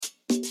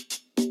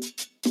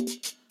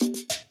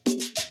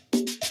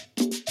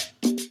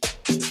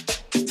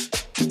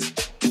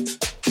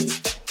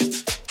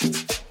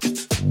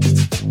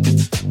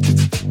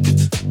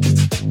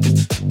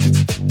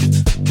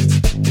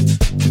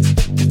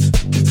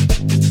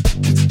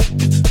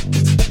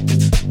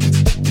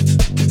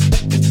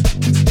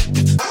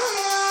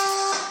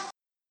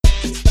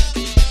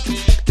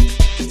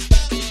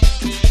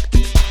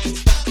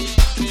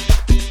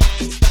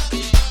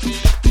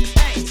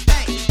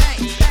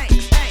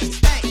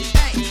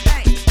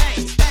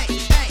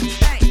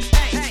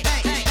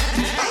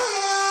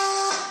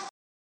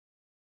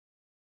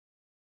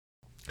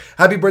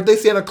Happy birthday,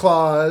 Santa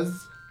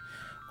Claus.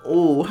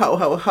 Oh, ho,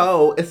 ho,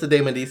 ho. It's the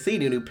Damon DC,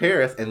 New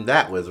Paris, and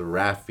that was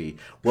Rafi.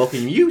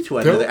 Welcome you to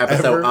another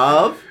episode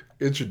of...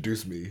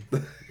 Introduce me.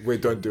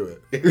 Wait, don't do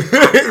it.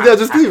 No,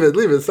 just leave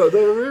it. So,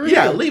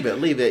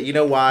 leave it. You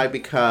know why?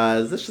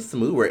 Because it's just the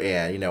mood we're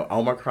in. You know,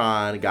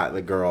 Omicron got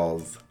the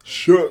girls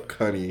shook,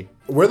 honey.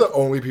 We're the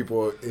only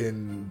people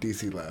in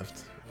DC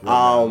left.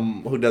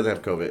 Who doesn't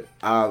have COVID?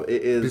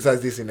 It is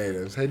besides DC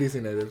natives. Hey,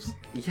 DC natives.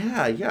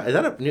 Yeah. Is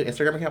that a new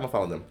Instagram account? I'm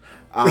follow them.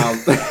 I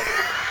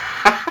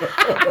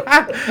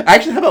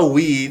actually have a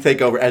we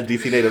take over at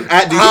DC natives.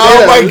 At DC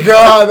natives. My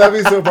god,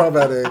 that'd be so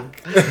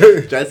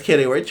problematic. Just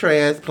kidding. We're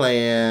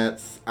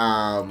transplants.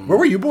 Where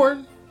were you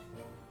born?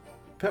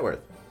 Petworth.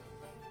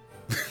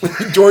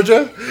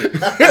 Georgia?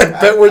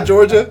 Petworth,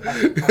 Georgia?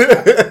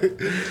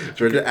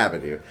 Georgia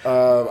Avenue.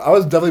 I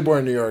was definitely born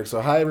in New York, so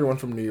hi everyone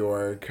from New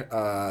York.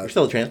 You're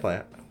still a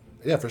transplant.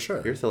 Yeah, for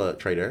sure. You're still a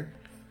trader.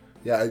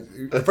 Yeah.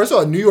 First of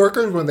all, New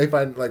Yorkers, when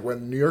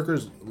New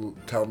Yorkers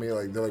tell me,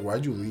 like, they're like,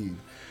 why'd you leave?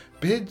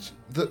 Bitch,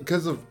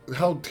 because of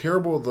how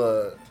terrible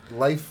the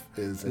life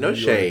is in No New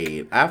York.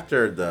 shade.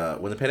 After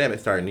when the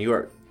pandemic started, New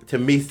York, to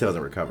me, still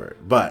hasn't recovered.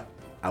 But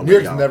New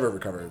York's never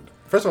recovered.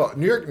 First of all,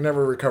 New York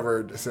never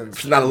recovered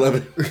since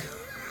 9/11.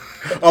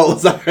 Oh,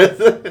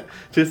 sorry.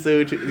 Too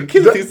soon.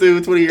 Too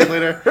soon. 20 years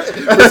later. For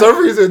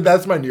some reason,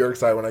 that's my New York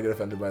side when I get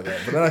offended by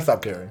that. But then I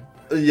stopped caring.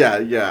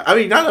 Yeah. I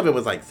mean, none of it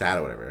was like sad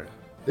or whatever.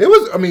 It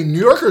was. I mean, New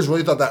Yorkers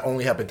really thought that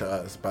only happened to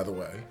us. By the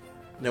way.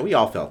 No, we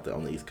all felt it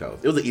on the East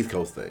Coast. It was an East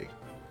Coast thing.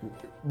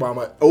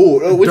 Mama.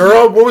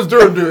 Durham. What was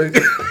Durham doing?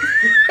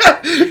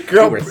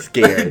 Girl, you were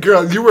scared.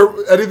 Girl, you were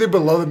anything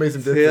below the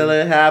Mason distance. Till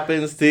it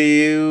happens to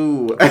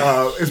you.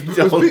 Well,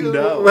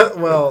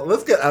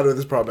 let's get out of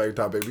this problematic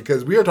topic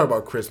because we are talking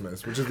about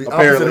Christmas, which is the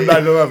opposite of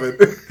 9/11.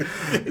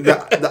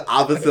 The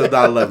opposite of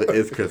 9/11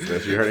 is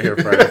Christmas. You heard it here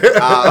first.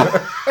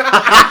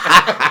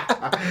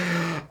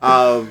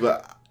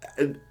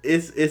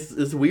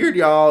 It's weird,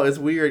 y'all. It's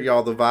weird,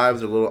 y'all. The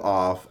vibes are a little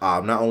off.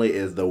 Not only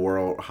is the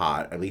world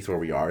hot, at least where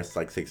we are, it's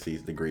like 60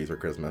 degrees for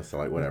Christmas, so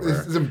like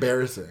whatever. It's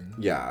embarrassing.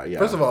 Yeah.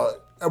 First of all,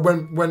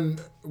 when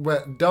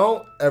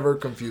don't ever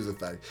confuse the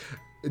fact,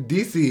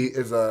 DC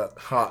is a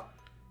hot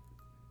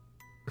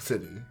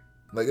city.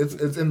 Like it's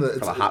in the for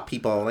the hot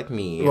people like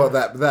me. Well,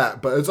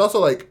 that, but it's also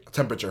like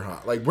temperature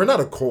hot. Like we're not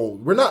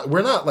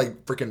we're not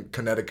like freaking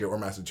Connecticut or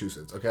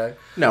Massachusetts. Okay.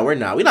 No, we're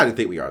not. We like to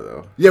think we are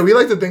though. Yeah, we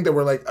like to think that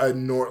we're like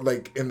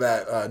like in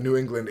that New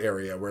England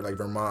area where like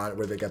Vermont,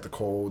 where they get the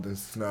cold and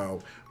snow.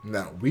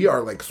 No, we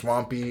are like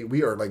swampy.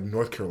 We are like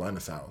North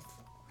Carolina South.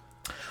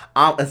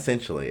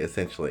 Essentially.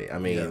 I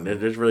mean,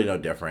 there's really no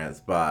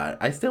difference, but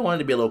I still wanted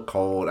to be a little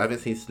cold. I haven't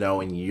seen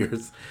snow in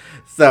years,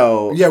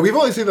 so yeah, we've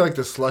only seen like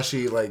the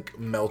slushy, like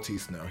melty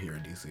snow here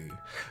in DC.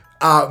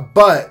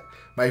 But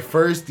my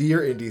first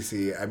year in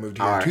DC, I moved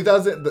here in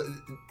 2000.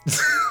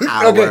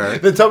 Okay,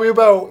 then tell me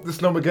about the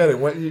Snowmageddon.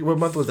 What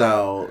month was that?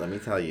 So let me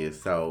tell you.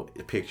 So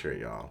picture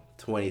it, y'all.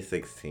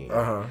 2016.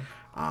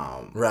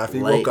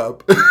 Rafi woke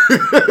up.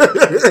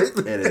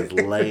 It is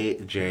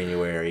late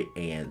January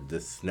and the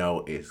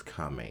snow is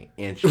coming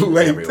inches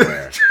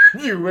everywhere.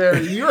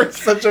 January, you're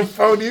such a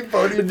phony.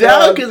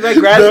 No, because my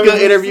grad school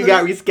interview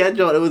got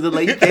rescheduled. It was in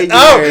late January.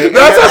 Oh,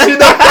 that's how she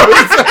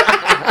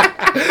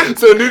knows.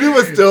 So Nunu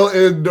was still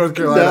in North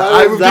Carolina. No,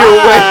 I moved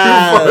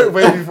here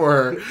way before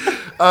her.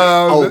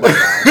 Oh my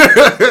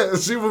God.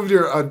 She moved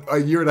here a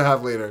year and a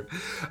half later,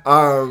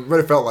 but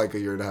it felt like a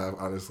year and a half,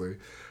 honestly.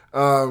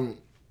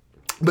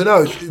 But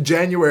no, late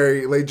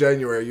January,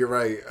 you're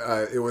right.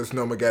 It was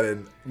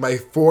Snowmageddon. My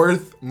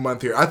 4th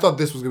month here. I thought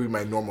this was going to be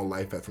my normal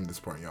life from this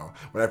point, y'all.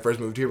 When I first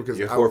moved here. Because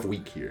your 4th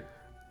week here.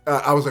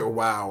 I was like,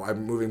 wow,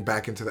 I'm moving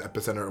back into the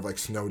epicenter of like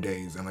snow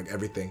days and like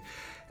everything.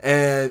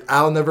 And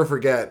I'll never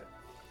forget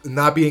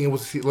not being able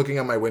to see, looking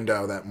out my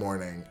window that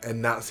morning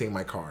and not seeing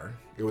my car.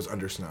 It was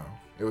under snow.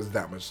 It was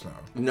that much snow.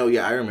 No,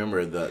 yeah, I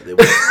remember the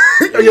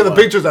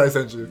pictures that I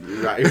sent you.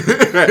 Right. You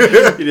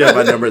didn't have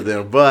my number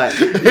then, but...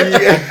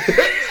 Yeah.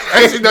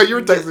 Actually, no, you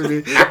were texting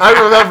me. I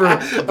remember.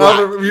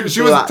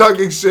 She was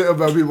talking shit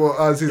about people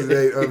on season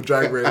 8 of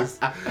Drag Race.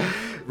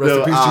 Rest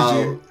in peace,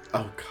 Gigi.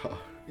 Oh, God.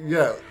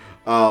 Yeah.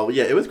 Oh,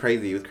 yeah, it was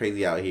crazy. It was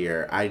crazy out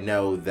here. I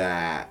know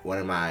that one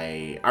of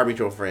my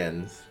mutual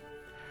friends...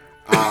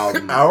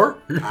 Our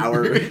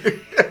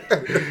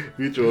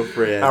mutual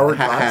friend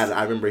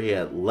I remember he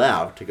had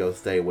left to go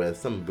stay with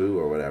some boo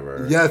or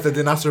whatever. Yes, I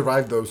did not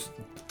survive those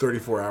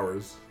 34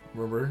 hours.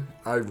 Remember?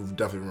 I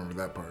definitely remember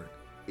that part.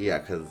 Yeah,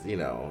 because,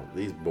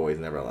 these boys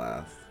never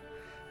last.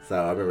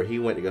 So I remember he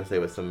went to go stay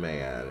with some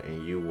man,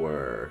 and you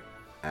were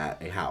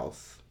at a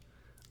house.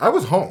 I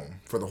was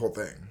home for the whole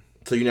thing.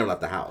 So you never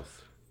left the house?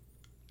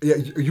 Yeah,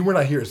 you were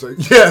not here, so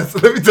yes.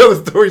 Let me tell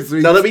the story,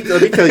 sweet. No, let me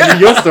tell you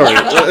your story.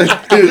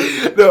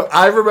 No,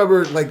 I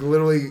remember,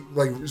 literally,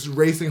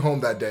 racing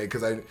home that day,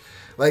 because it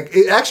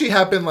actually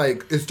happened,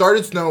 it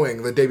started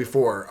snowing the day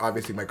before.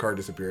 Obviously, my car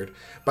disappeared.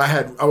 But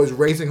I was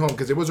racing home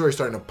because it was already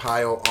starting to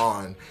pile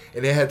on.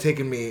 And it had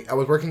taken me, I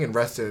was working in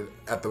Reston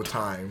at the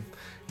time.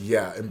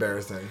 Yeah,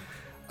 embarrassing.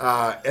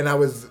 And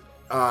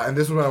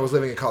this was when I was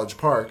living in College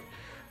Park.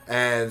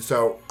 And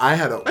so I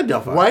had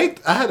quite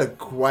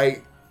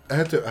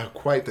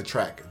the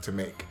trek to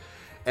make.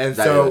 And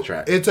so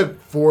it took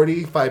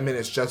 45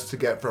 minutes just to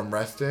get from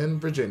Reston,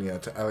 Virginia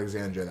to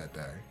Alexandria that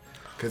day.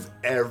 Because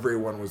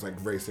everyone was like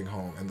racing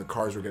home and the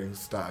cars were getting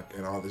stuck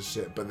and all this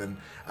shit. But then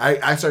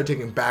I started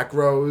taking back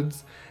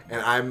roads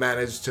and I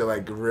managed to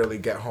like really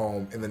get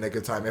home in the nick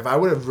of time. If I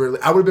would have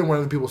I would have been one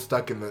of the people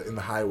stuck in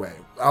the highway.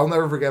 I'll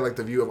never forget like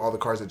the view of all the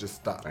cars that just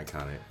stuck.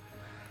 Iconic.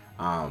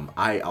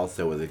 I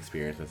also was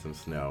experiencing some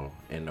snow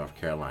in North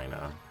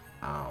Carolina.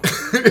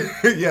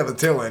 Yeah, the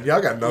tail end.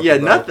 Y'all got nothing. Yeah,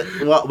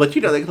 nothing. Well, but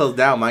you know they closed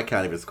down my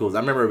county for schools. I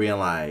remember being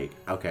like,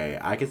 okay,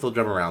 I can still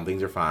drive around.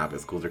 Things are fine,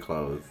 but schools are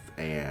closed,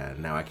 and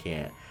now I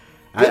can't.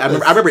 I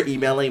remember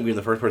emailing, being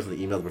the first person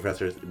to email the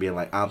professors, being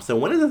like, so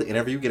when is this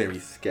interview going to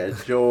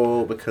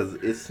reschedule? Because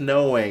it's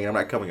snowing and I'm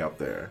not coming up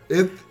there.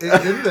 In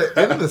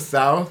the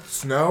South,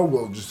 snow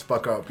will just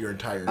fuck up your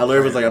entire I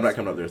literally was like, I'm not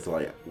coming up there, so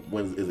like,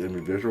 when is it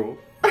individual?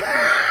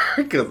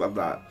 Because I'm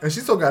not. And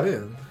she still got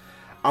in.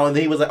 Oh, and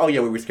then he was like, oh, yeah,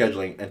 we're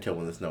rescheduling until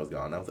when the snow's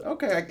gone. I was like,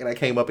 okay. And I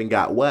came up and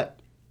got what?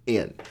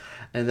 In.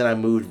 And then I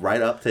moved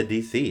right up to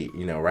D.C.,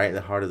 right in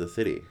the heart of the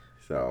city.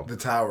 So the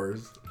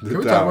towers. Can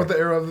we talk about the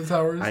era of the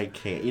towers? I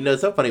can't.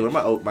 It's so funny. One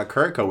of my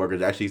current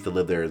coworkers actually used to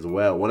live there as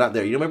well. Well, not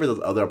there. You remember those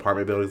other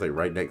apartment buildings like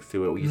right next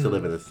to it? We used to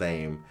live in the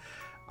same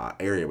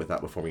area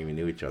before we even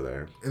knew each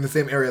other. In the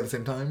same area at the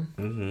same time?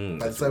 Mm-hmm.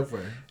 By the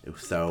Safeway. It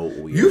was so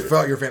weird. You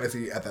felt your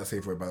fantasy at that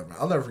Safeway, by the way.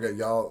 I'll never forget.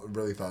 Y'all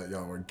really thought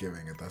y'all were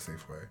giving at that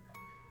Safeway.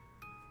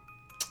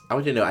 I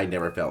want you to know I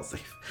never felt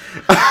safe.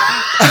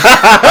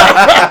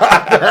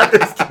 That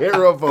is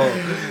terrible.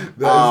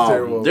 That is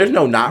terrible. There's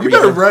no not. You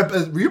better rep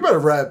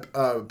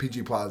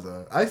PG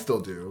Plaza. I still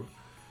do.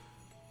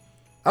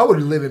 I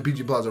would live in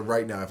PG Plaza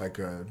right now if I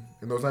could.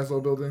 In those nice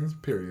little buildings.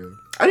 Period.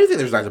 I do think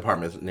there's nice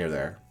apartments near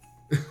there.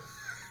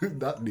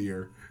 Not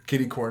near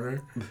Kitty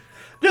Corner.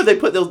 No, they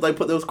put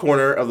those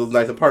corner of those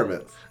nice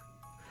apartments.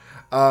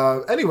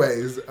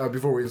 Anyways,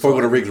 before we go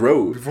to Riggs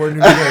Road, before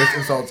New Year's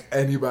insults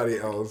anybody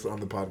else on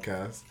the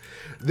podcast,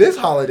 this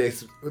holiday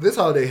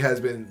has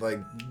been like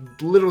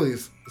literally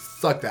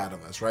sucked out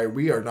of us. Right,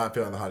 we are not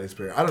feeling the holiday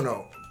spirit. I don't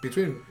know.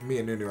 Between me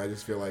and Nunu, I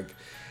just feel like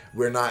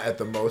we're not at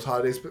the most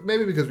holiday spirit.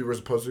 Maybe because we were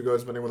supposed to go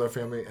spending with our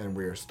family and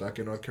we are stuck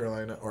in North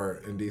Carolina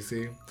or in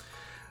DC.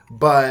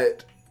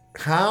 But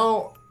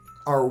how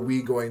are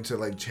we going to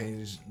like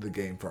change the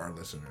game for our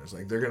listeners?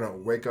 Like they're gonna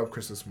wake up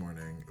Christmas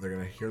morning, they're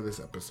gonna hear this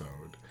episode.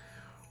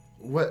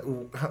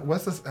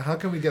 What's this? How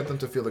can we get them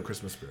to feel the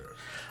Christmas spirit?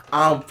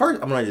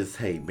 First, I'm gonna just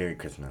say Merry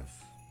Christmas,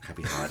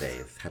 Happy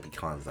Holidays, Happy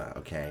Kwanzaa.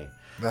 Okay.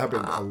 That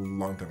happened a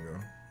long time ago.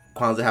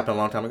 Kwanzaa happened a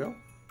long time ago.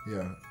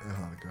 Yeah, and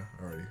Hanukkah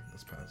already.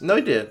 That's past. No,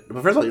 it did.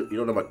 But first of all, you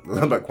don't know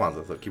about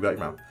Kwanzaa, so keep it out your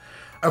mouth.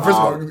 First of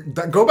all,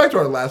 go back to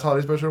our last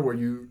holiday special where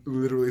you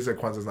literally said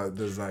Kwanzaa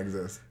does not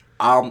exist.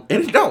 And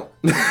it don't.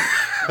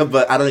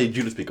 But I don't need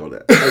you to speak on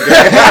that.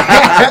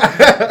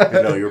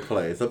 Okay? Your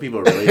play. Some people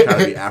are really trying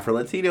to be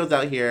Afro-Latinos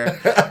out here.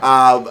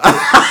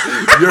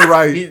 You're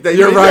right.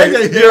 You're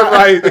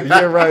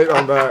right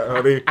on that,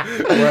 honey.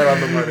 Right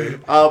on the money.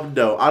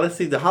 No,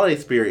 honestly, the holiday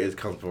spirit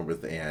comes from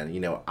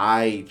within.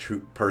 I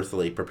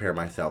personally prepare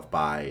myself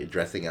by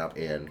dressing up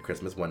in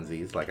Christmas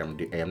onesies like I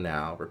am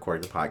now,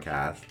 recording the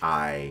podcast.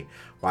 I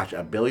watch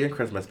a billion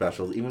Christmas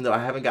specials, even though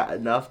I haven't got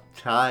enough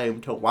time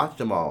to watch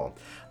them all.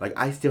 Like,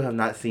 I still have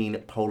not seen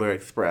Polar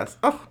Express.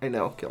 Oh, I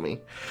know, kill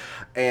me.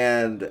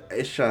 And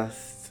it's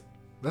just...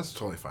 That's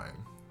totally fine.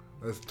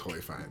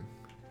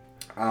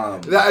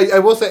 I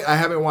will say, I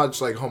haven't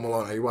watched, like, Home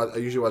Alone. I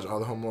usually watch all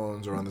the Home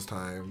Alones around this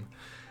time,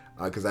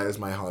 because that is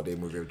my holiday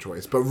movie of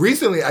choice. But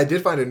recently, I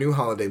did find a new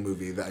holiday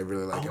movie that I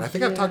really like, and I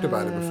think I've talked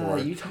about it before.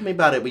 You told me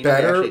about it, but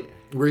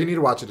you need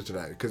to watch it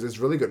today, because it's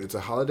really good. It's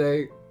a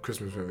holiday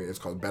Christmas movie. It's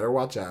called Better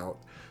Watch Out.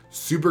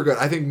 Super good.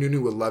 I think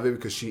Nunu would love it,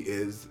 because she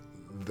is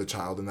the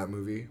child in that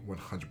movie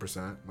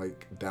 100%,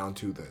 like down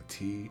to the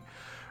T.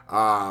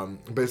 But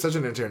it's such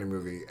an entertaining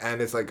movie,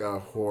 and it's like a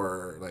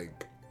horror,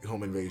 like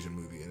home invasion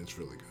movie, and it's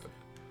really good.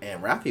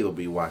 And Rafi will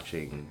be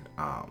watching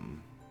All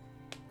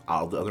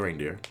of the Other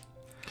Reindeer.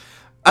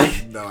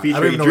 No, I don't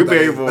even know Drew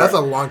Barrymore. That's a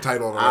long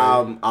title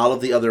already. All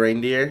of the Other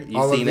Reindeer.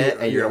 You've seen it,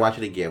 and you're gonna watch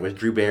it again with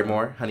Drew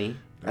Barrymore, honey.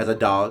 As a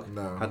dog?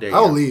 No. How dare you?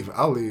 I'll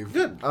leave.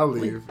 Good. I'll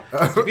leave.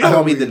 If you don't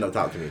want me, then don't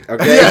talk to me.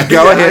 Okay? Yeah,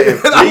 go ahead and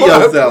free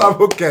yourself.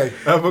 I'm okay.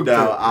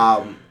 No,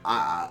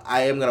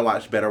 I am going to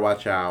watch Better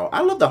Watch Out.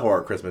 I love the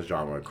horror Christmas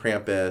genre.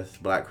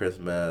 Krampus, Black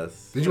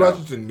Christmas. Did you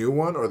watch the new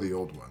one or the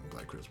old one,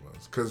 Black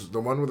Christmas? Because the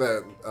one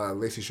that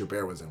Lacey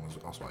Chabert was in was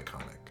also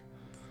iconic.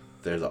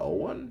 There's an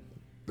old one?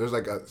 There's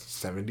like a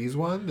 70s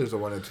one. There's a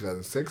one in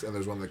 2006, and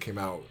there's one that came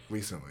out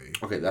recently.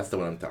 Okay, that's the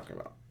one I'm talking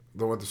about.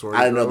 The one with the sorority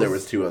girls? I didn't know there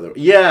was two other.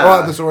 Yeah.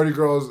 Oh, the sorority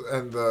girls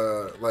and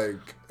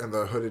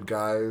the hooded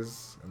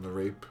guys and the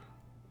rape.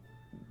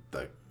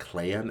 The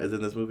Klan is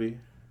in this movie.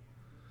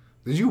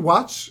 Did you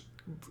watch?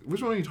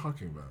 Which one are you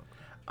talking about?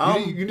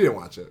 You didn't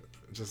watch it.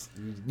 Just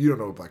you don't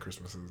know what Black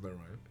Christmas is. Never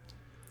mind.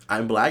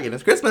 I'm black and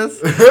it's Christmas.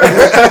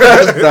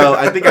 So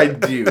I think I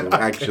do,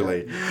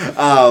 actually.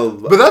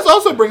 But that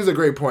also brings a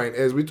great point.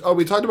 Is we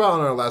talked about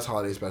on our last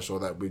holiday special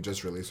that we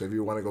just released. So if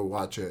you want to go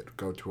watch it,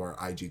 go to our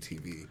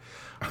IGTV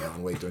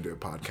on Wait Don't Do It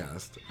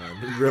podcast.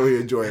 Really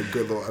enjoy a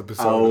good little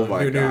episode of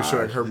Nunu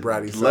showing her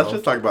bratty self. Let's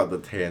just talk about the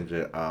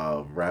tangent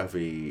of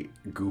Rafi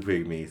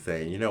goofing me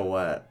saying, you know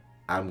what?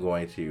 I'm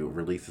going to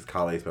release this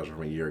holiday special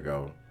from a year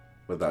ago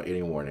without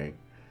any warning,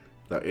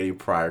 without any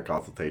prior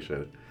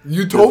consultation.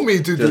 You told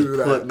me to do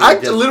that. I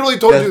literally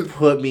told you.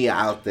 Put me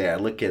out there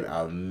looking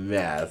a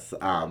mess.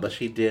 But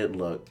she did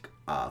look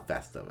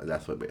festive, and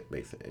that's what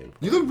makes it important.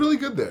 You look really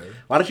good there.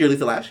 Why don't you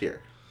release it last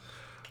year?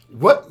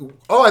 What?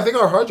 Oh, I think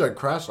our hard drive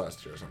crashed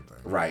last year or something.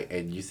 Right,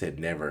 and you said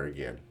never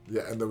again.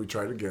 Yeah, and then we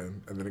tried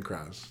again, and then it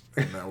crashed.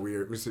 And now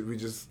we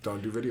just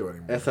don't do video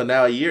anymore. And so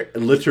now a year,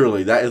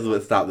 literally, that is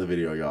what stopped the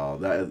video, y'all.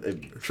 That is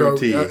true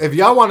tea. If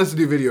y'all want us to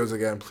do videos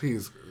again,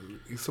 please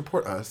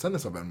support us. Send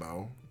us a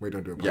Venmo. Wait,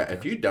 don't do it. Yeah,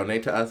 if you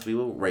donate to us, we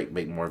will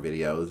make more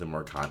videos and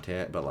more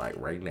content. But like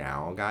right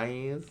now,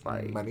 guys,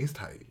 like money's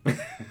tight.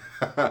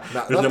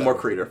 There's no more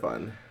creator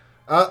fund.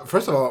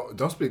 First of all,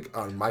 don't speak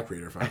on my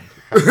creator fund.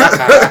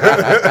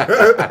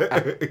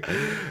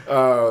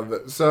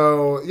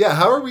 So yeah,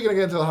 how are we gonna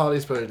get into the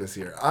holiday spirit this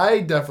year?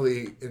 I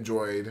definitely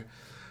enjoyed.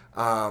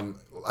 I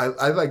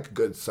like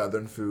good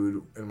Southern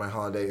food in my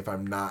holiday. If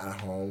I'm not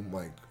at home,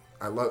 like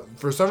I love.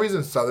 For some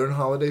reason, Southern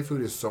holiday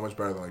food is so much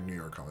better than like New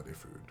York holiday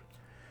food.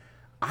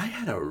 I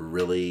had a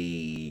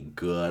really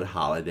good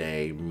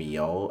holiday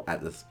meal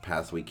at this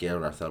past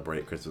weekend when I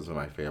celebrated Christmas with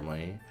my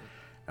family.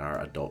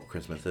 Our adult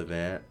Christmas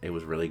event. It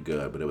was really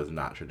good, but it was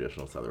not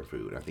traditional Southern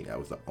food. I think that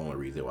was the only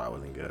reason why I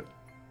wasn't good.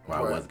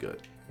 I was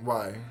good.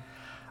 Why?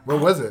 What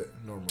was it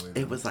normally?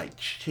 It was like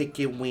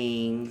chicken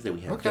wings, and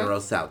we had General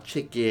Tso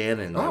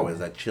chicken, and there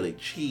was a chili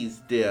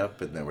cheese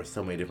dip, and there were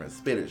so many different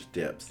spinach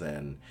dips,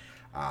 and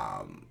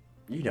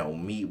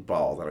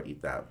meatballs. I don't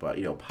eat that, but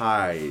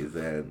pies,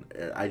 and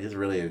I just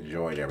really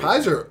enjoyed everything.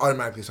 Pies are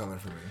automatically Southern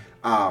for me.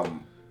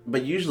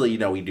 But usually,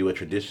 we do a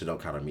traditional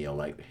kind of meal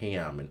like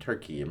ham and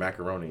turkey and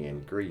macaroni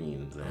and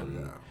greens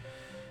and,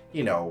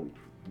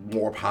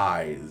 more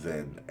pies.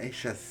 And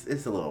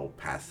it's a little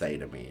passe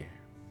to me.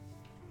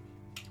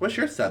 What's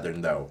your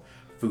Southern, though,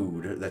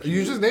 food that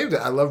you just named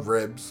it. I love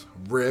ribs.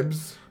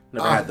 Ribs.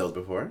 Never had those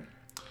before.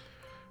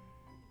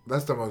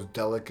 That's the most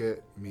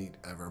delicate meat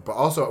ever. But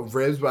also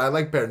ribs, but I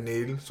like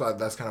pernil, so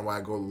that's kind of why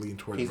I go lean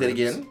towards ribs. Can you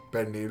say it again?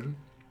 Pernil.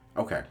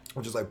 Okay.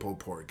 Which is like pulled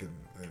pork in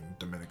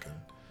Dominican.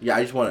 Yeah,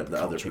 I just wanted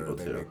the other people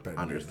to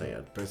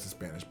understand. But it's a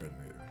Spanish pernil.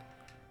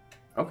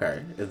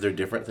 Okay. Is there a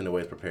difference in the way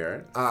it's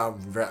prepared?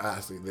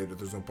 Vastly.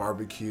 There's no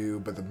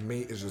barbecue, but the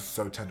meat is just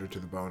so tender to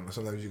the bone.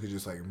 Sometimes you could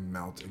just like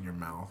melt in your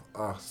mouth.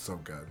 Oh, so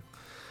good.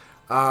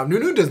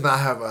 Nunu does not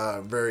have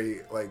a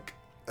very like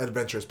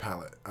adventurous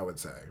palate, I would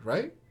say,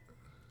 right?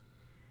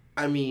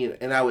 I mean,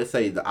 and I would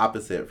say the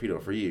opposite.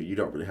 For you, you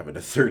don't really have a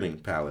discerning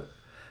palate.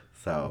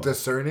 So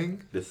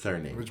discerning,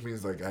 which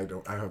means like I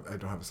don't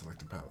have a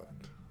selective palate.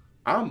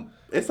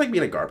 It's like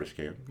being a garbage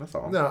can. That's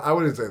all. No, I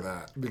wouldn't say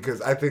that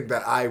because I think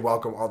that I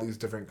welcome all these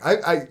different.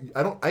 I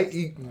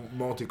eat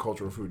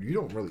multicultural food. You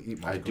don't really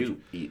eat multicultural. I do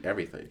eat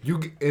everything.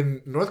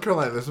 In North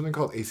Carolina, there's something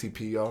called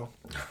ACP, y'all.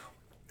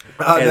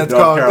 In North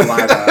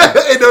Carolina.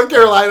 In North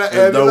Carolina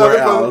and nowhere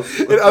else.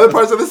 In other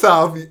parts of the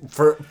South,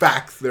 for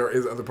facts, there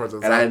is other parts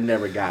of the South. And I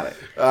never got it.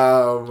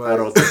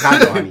 Arroz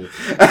honey.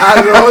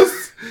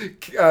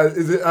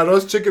 Is it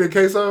arroz chicken and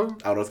queso?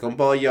 Arroz con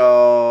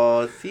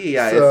pollo. Sí,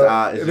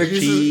 it's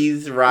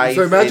cheese, rice.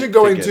 So imagine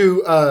going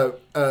to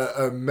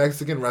a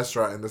Mexican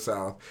restaurant in the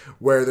South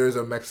where there's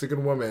a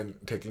Mexican woman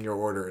taking your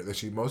order that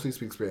she mostly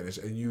speaks Spanish,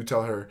 and you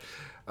tell her,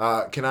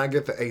 "Can I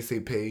get the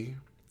ACP?"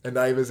 And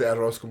not even say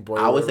arroz con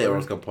pollo. I would say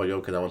arroz con pollo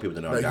because I want people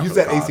to know. No, you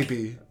said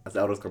ACP. I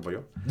said arroz con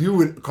pollo. You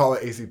would call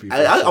it ACP.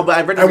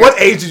 At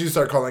what age did you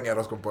start calling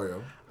arroz con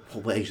pollo?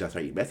 What age did I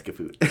start eating Mexican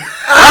food?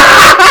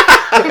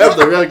 That's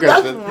a real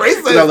question. That's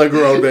racist. I was a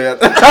grown man.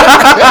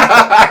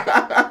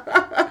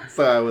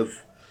 So I was.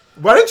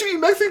 Why didn't you eat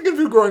Mexican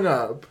food growing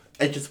up?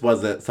 It just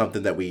wasn't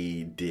something that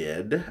we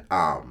did.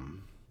 For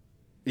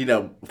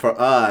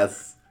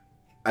us,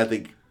 I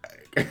think.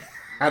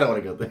 I don't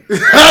want to go there.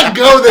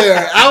 Go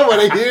there. I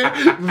want to hear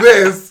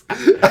this.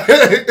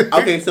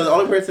 Okay, so the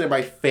only person in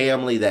my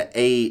family that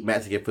ate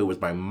Mexican food was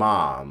my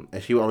mom,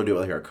 and she would only do it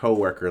with her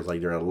coworkers,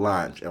 like during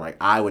lunch, and like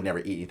I would never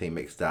eat anything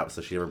mixed up,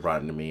 so she never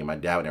brought it to me. And my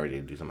dad would never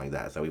do something like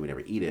that, so we would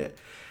never eat it.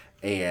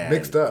 And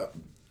mixed up.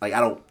 Like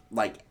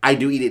I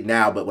do eat it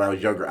now, but when I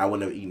was younger, I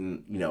wouldn't have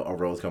eaten a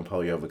arroz con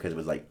pollo because it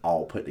was like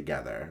all put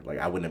together. Like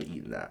I wouldn't have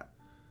eaten that.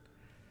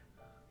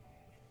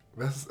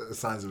 That's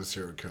signs of a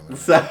serial killer.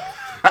 So,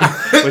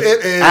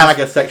 it is. I had like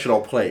a sectional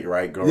plate,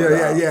 right?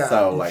 Yeah.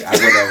 So like I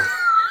would have.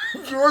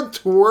 You're a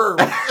twerp.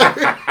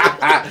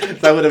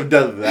 So I would have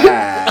done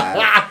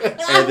that.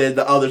 And then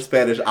the other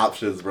Spanish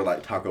options were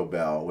like Taco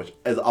Bell, which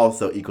is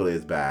also equally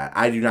as bad.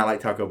 I do not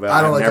like Taco Bell.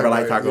 I never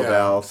liked Taco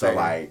Bell. So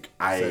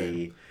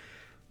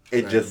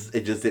it just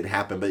didn't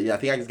happen. But yeah, I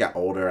think I just got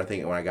older. I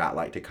think when I got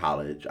like to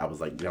college, I was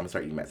like, I'm gonna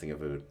start eating Mexican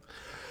food.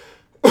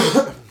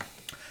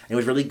 It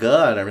was really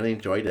good. I really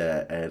enjoyed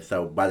it. And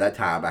so by that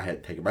time, I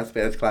had taken my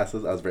Spanish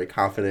classes. I was very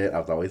confident. I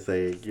was always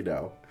saying,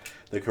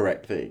 the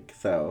correct thing.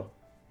 So.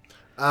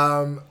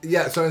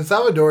 Yeah, so in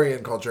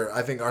Salvadorian culture,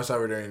 I think our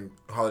Salvadorian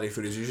holiday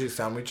food is usually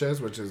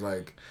sandwiches, which is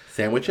like...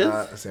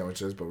 Sandwiches?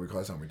 Sandwiches, but we call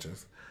it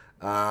sandwiches.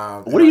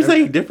 What are you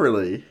saying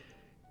differently?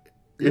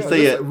 You're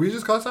saying... We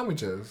just call it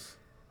sandwiches.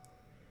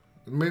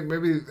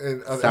 Maybe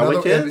in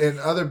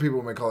other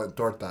people may call it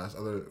tortas.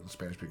 Other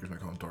Spanish speakers may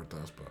call them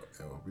tortas, but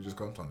we just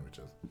call them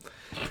sandwiches.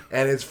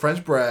 And it's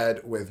French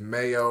bread with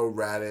mayo,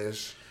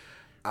 radish.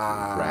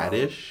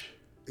 Radish?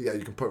 Yeah,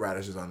 you can put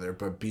radishes on there,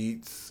 but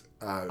beets...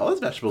 all those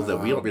vegetables that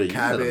we don't really use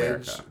in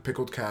America.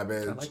 Pickled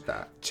cabbage. I like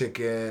that.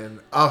 Chicken.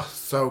 Oh,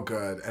 so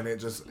good. And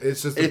it's just the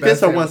best. It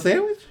fits on one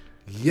sandwich?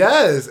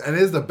 Yes, and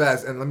it is the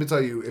best. And let me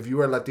tell you, if you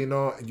are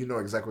Latino, you know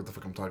exactly what the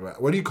fuck I'm talking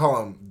about. What do you call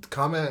them?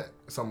 Comment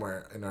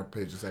somewhere in our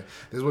page and say,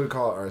 this is what we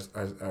call our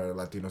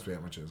Latino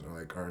sandwiches. Or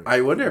like our.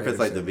 I wonder if it's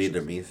like sandwiches. The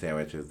Vietnamese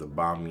sandwiches, the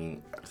banh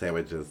mi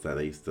sandwiches that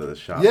they used to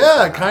shop.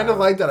 Yeah, kind of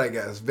like that, I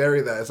guess.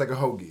 Very that. It's like a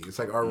hoagie. It's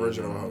like our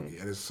version of a hoagie.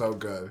 And it's so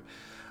good.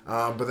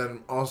 But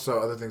then also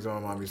other things that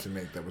my mom used to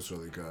make that was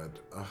really good.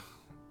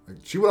 Like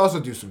she would also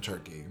do some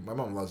turkey. My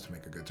mom loves to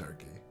make a good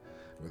turkey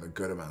with a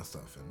good amount of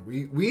stuff.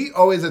 And we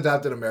always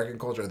adapted American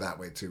culture that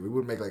way too. We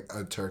would make like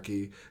a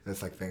turkey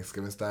that's like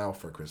Thanksgiving style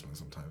for Christmas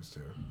sometimes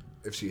too,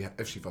 if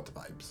she felt the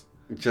vibes.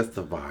 Just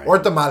the vibe. Or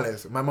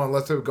tamales. My mom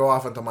loves to go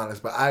off on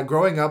tamales. But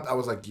growing up, I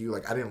was like you.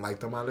 Like I didn't like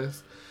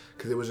tamales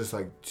because it was just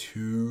like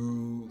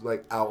too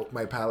like out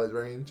my palate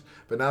range.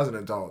 But now as an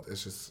adult,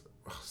 it's just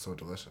so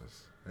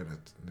delicious. And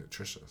it's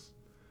nutritious.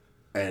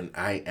 And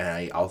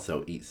I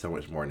also eat so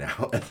much more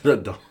now as an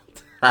adult.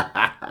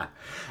 I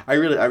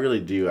really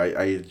do.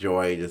 I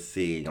enjoy just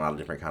seeing a lot of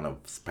different kind of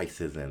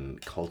spices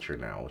and culture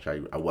now, which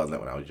I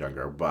wasn't when I was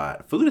younger.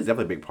 But food is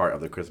definitely a big part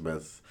of the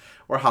Christmas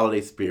or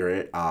holiday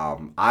spirit.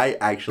 I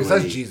actually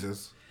besides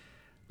Jesus.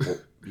 Well,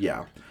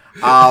 yeah.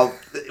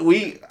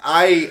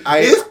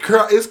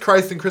 Is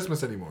Christ in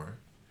Christmas anymore?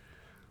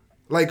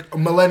 Like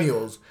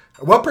millennials.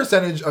 What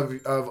percentage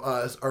of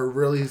us are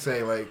really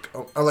saying are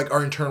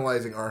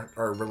internalizing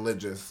our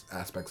religious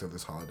aspects of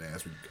this holiday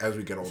as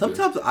we get older?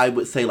 Sometimes I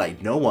would say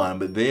like no one,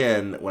 but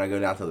then when I go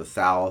down to the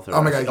South or,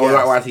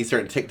 or I see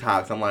certain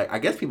TikToks, I'm like, I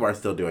guess people are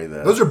still doing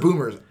this. Those are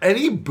boomers.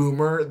 Any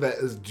boomer that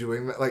is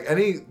doing that, like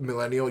any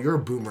millennial, you're a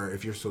boomer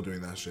if you're still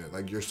doing that shit.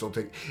 Like you're still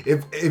taking.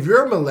 If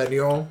you're a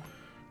millennial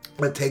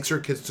that takes your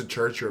kids to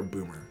church, you're a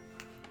boomer.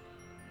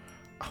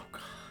 Oh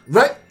God.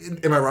 Right?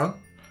 Am I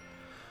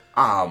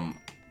wrong?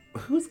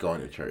 Who's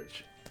going to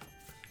church?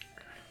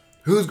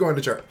 Who's going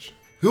to church?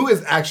 Who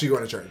is actually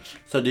going to church?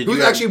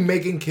 Who's actually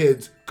making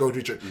kids go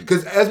to church?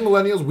 Because as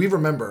millennials, we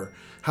remember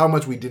how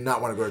much we did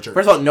not want to go to church.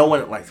 First of all, no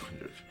one likes going to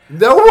church.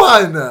 No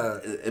one!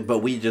 But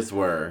we just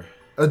were.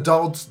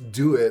 Adults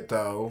do it,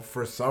 though,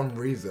 for some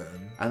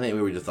reason. I think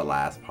we were just the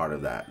last part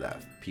of that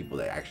people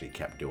that actually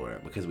kept doing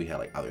it. Because we had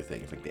like other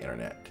things like the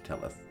internet to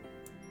tell us,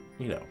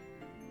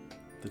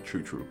 the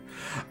true.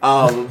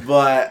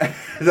 But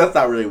that's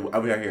not really.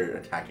 I'm not here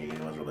attacking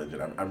anyone's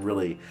religion. I'm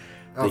really.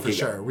 For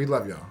sure. We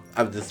love y'all.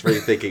 I'm just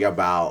really thinking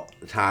about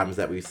times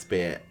that we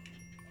spent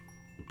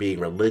being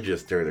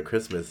religious during the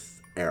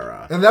Christmas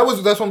era. And that's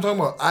what I'm talking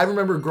about. I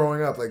remember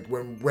growing up, like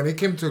when it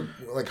came to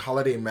like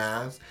holiday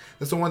mass,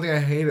 that's the one thing I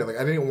hated. Like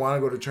I didn't want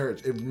to go to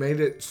church. It made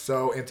it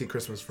so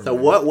anti-Christmas for me. So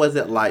what was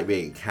it like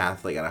being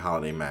Catholic at a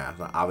holiday mass?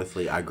 Now,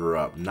 obviously, I grew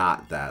up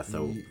not that.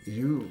 So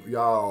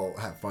y'all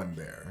had fun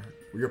there.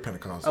 You're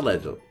Pentecostal.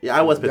 Allegedly. Yeah,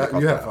 I was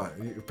Pentecostal. You have fun.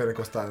 You're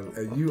Pentecostal.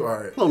 And you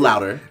are... A little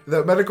louder.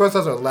 The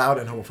Pentecostals are loud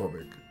and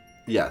homophobic.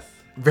 Yes.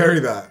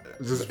 Very that.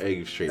 Just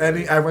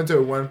extremely. I went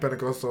to one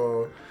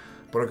Pentecostal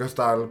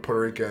Puerto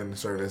Rican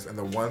service, and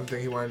the one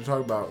thing he wanted to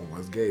talk about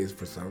was gays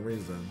for some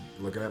reason.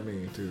 Looking at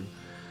me, too.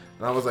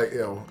 And I was like,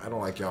 ew, I don't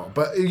like y'all.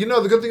 But,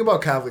 the good thing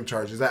about Catholic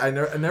Church is that I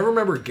never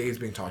remember gays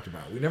being talked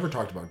about. We never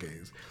talked about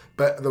gays.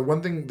 But the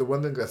one thing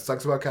that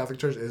sucks about Catholic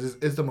Church is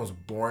it's the most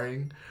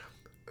boring...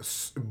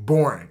 It's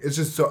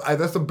just so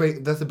that's the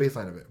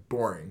baseline of it.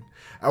 Boring.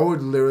 I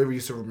would literally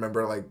used to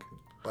remember like.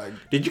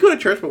 Did you go to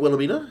church with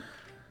Wilhelmina?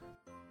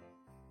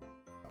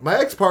 My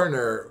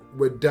ex-partner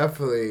would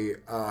definitely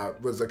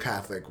was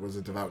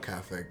a devout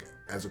Catholic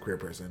as a queer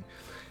person,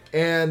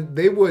 and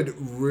they would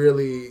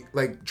really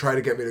like try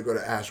to get me to go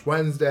to Ash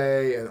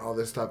Wednesday and all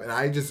this stuff. And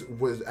I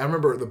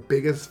remember the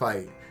biggest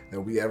fight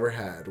that we ever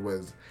had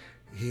was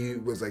he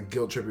was like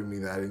guilt tripping me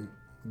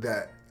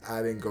that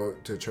I didn't go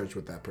to church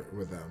with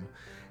them.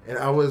 And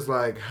I was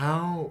like,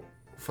 how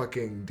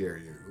fucking dare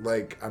you?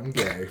 Like, I'm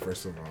gay,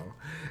 first of all.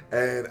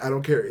 And I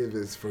don't care if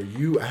it's for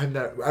you.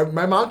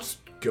 My mom just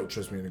guilt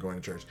trips me into going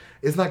to church.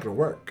 It's not going to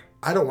work.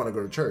 I don't want to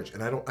go to church.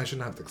 And I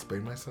shouldn't have to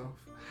explain myself.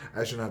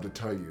 I shouldn't have to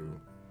tell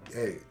you,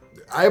 hey,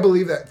 I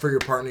believe that for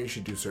your partner, you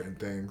should do certain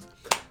things.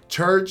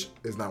 Church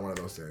is not one of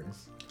those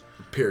things.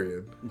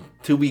 Period.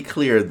 To be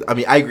clear, I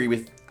mean, I agree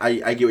with...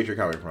 I get what you're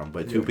coming from,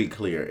 but to be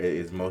clear, it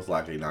is most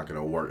likely not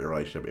going to work in a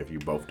relationship if you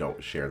both don't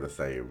share the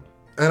same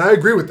And I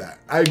agree with that.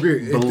 I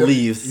agree.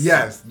 Beliefs.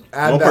 Yes.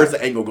 One person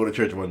ain't gonna go to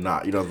church and one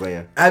not. You know what I'm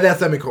saying? Add that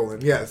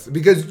semicolon, yes.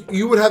 Because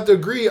you would have to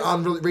agree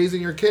on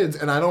raising your kids.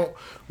 And I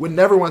would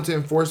never want to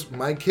enforce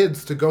my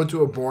kids to go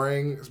to a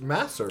boring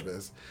mass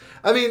service.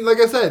 I mean, like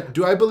I said,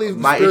 do I believe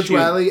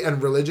spirituality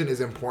and religion is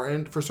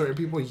important for certain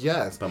people?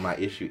 Yes. But my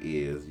issue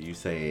is you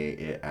saying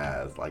it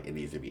as like it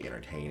needs to be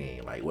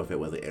entertaining. Like, what if it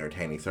was an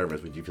entertaining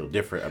service? Would you feel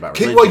different about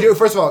religion? Well,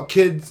 first of all,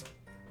 kids.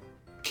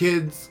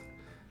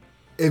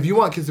 If you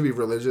want kids to be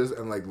religious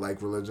and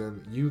like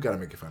religion, you gotta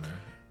make it fun of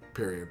it.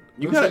 Period.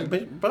 You gotta,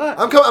 but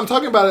I'm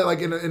talking about it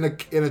like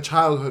in a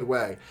childhood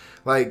way.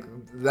 Like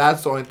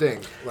that's the only thing.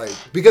 Like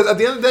because at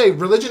the end of the day,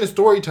 religion is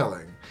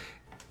storytelling.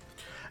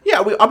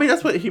 Yeah, I mean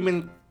that's what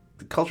human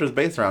culture is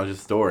based around,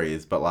 just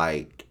stories. But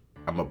like,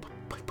 I'm gonna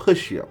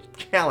push you, I'm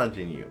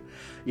challenging you.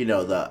 You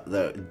know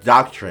the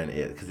doctrine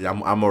is because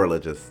I'm more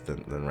religious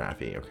than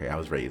Rafi. Okay, I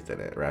was raised in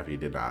it. Rafi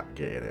did not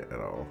get in it at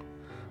all.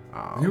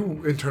 You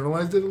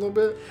internalized it a little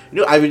bit.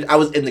 No, I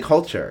was in the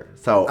culture,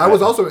 so I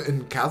was also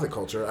in Catholic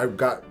culture. I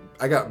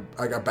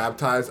got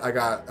baptized.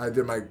 I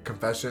did my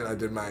confession. I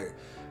did my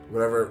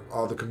whatever,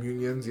 all the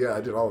communions. Yeah,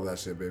 I did all of that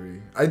shit,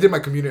 baby. I did my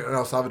communion in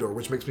El Salvador,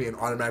 which makes me an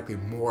automatically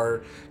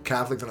more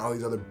Catholic than all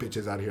these other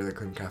bitches out here that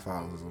claim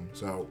Catholicism.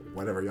 So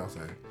whatever y'all say.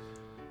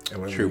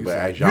 And whatever true,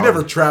 but you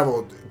never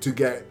traveled to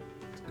get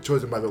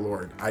chosen by the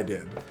Lord. I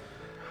did.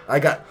 I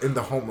got in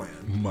the homeland.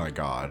 Oh my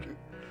God.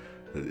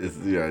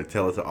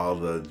 Tell it to all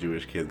the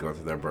Jewish kids going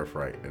to their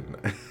birthright.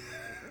 And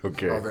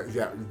okay.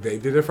 They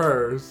did it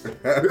first. We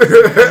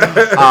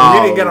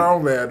didn't get our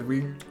own land.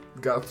 We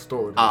got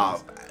stolen.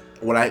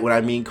 What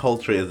I mean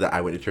culture is that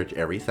I went to church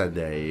every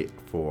Sunday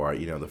for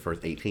the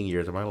first 18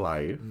 years of my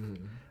life.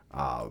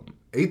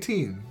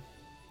 18.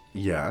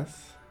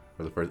 Yes,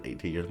 for the first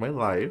 18 years of my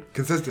life.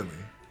 Consistently.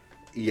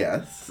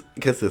 Yes,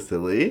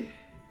 consistently.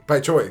 By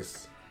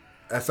choice,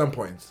 at some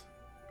points.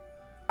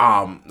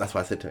 That's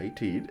why I said to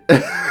 18.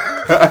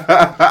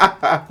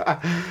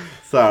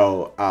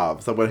 So,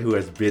 someone who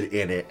has been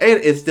in it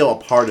and is still a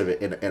part of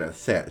it in a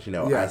sense,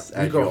 Yes,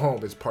 as you go home,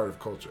 it's part of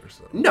culture.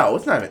 So. No,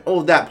 it's not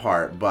even that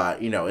part,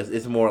 but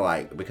it's more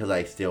like because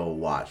I still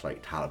watch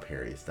like Tyler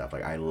Perry stuff.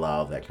 Like I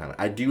love that kind of.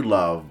 I do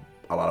love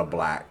a lot of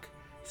black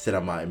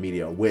cinema and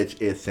media,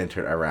 which is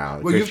centered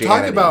around. Well, you've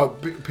talked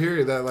about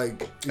period that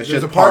like it's there's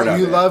just a part of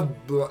you it. love,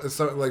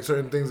 like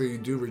certain things that you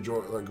do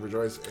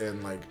rejoice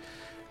in, like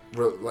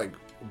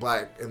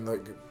black and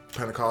like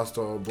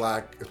Pentecostal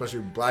black, especially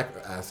black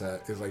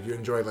asset is like you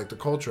enjoy like the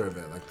culture of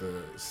it, like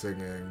the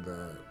singing,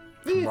 the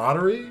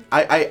camaraderie.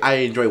 I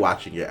enjoy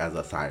watching it as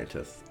a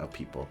scientist of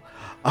people.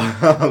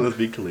 Let's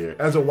be clear.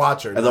 As a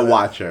watcher. I don't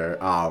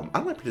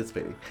like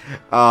participating.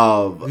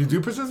 You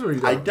do participate or you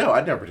don't?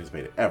 I never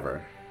participated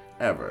ever.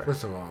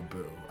 First of all,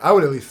 boo. I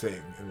would at least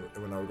sing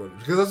when I would go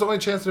because that's the only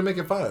chance to make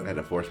it fun. They had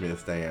to force me to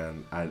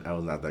stand. I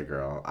was not that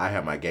girl. I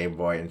had my Game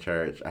Boy in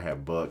church. I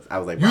had books. I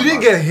was like, you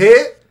didn't get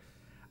hit.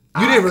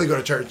 You didn't really go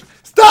to church.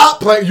 Stop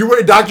playing. You were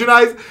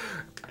indoctrinized.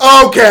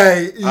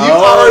 Okay, you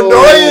are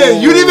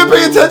annoying. You didn't even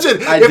pay attention.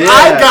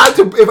 That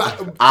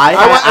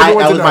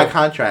was my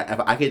contract. If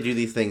I could do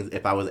these things,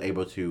 if I was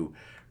able to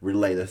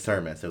relay the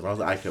sermon, so as long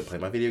as I could play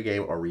my video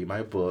game or read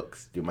my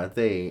books, do my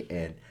thing,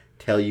 and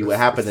tell you what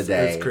happened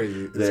today. It's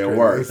crazy. Then it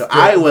worked. So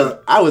I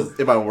was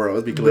in my world.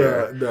 Let's be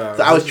clear.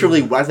 So I was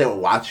truly, when I say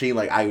watching,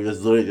 like I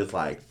was literally just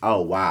like,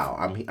 oh wow,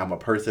 I'm a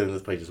person in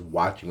this place just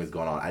watching what's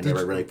going on. I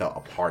never really felt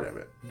a part of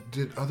it.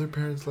 Did other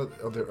parents let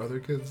other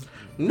kids?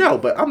 No,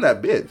 but I'm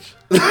that bitch.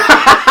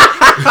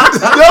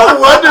 No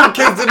wonder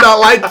kids did not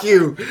like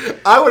you.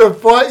 I would have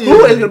fought you.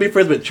 Who is gonna be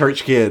friends with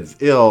church kids?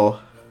 Ill.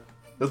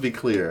 Let's be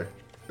clear.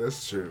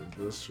 That's true.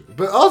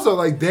 But also,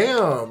 like,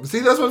 damn. See,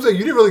 that's what I'm saying.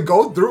 You didn't really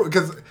go through it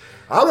because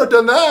I would have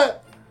done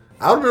that.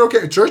 I would have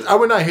been okay. Church, I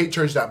would not hate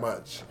church that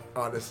much,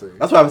 honestly.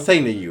 That's what I was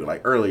saying to you,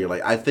 like earlier.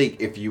 Like, I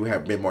think if you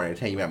have been more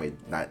entertained,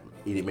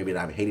 you maybe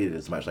not hated it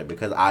as much. Like,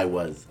 because I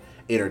was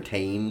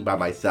entertained by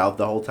myself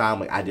the whole time.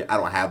 Like, I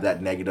don't have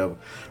that negative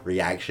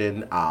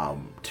reaction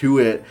to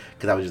it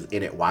because I was just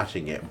in it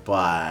watching it.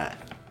 But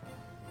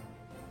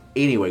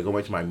anyway, going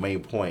back to my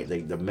main point,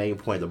 the main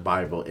point of the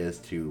Bible is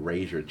to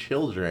raise your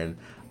children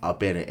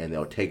up in it, and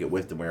they'll take it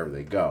with them wherever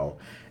they go.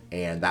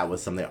 And that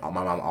was something my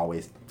mom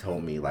always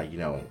told me, like,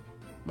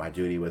 my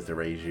duty was to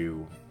raise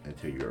you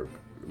until you're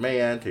a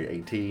man, till you're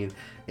 18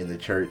 in the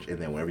church,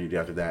 and then whatever you do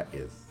after that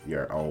is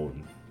your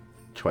own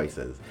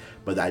choices.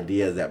 But the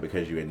idea is that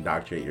because you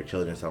indoctrinate your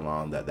children so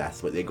long,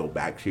 that's what they go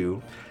back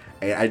to.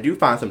 And I do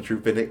find some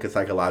truth in it, because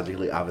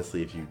psychologically,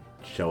 obviously, if you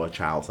show a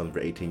child something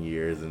for 18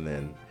 years and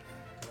then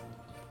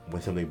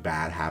when something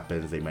bad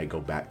happens, they might go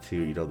back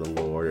to, the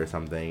Lord or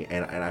something.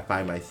 And I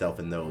find myself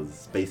in those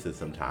spaces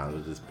sometimes,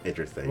 which is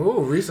interesting.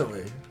 Ooh,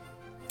 recently.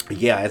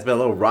 Yeah, it's been a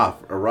little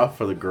rough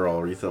for the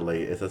girl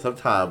recently. It's that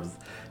sometimes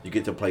you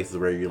get to places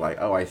where you're like,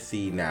 oh, I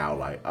see now,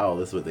 like, oh,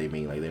 this is what they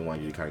mean. Like, they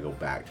want you to kind of go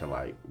back to,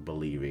 like,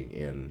 believing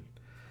in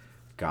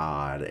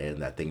God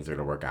and that things are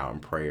going to work out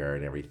in prayer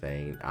and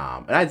everything.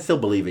 And I still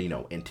believe in,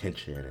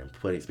 intention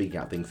and speaking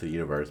out things to the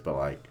universe, but,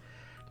 like,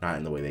 not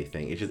in the way they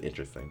think. It's just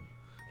interesting.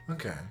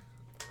 Okay.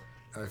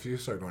 If you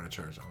start going to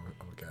church,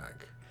 I'm a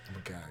gag. I'm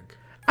a gag.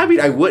 I mean,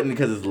 I wouldn't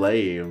because it's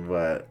lame,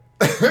 but.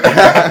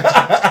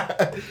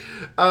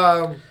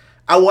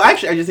 I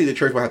just think the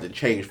church will have to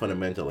change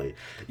fundamentally.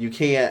 You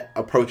can't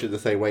approach it the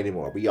same way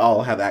anymore. We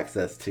all have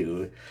access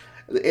to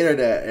the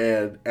internet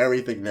and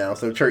everything now,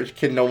 so church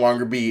can no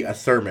longer be a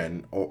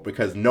sermon,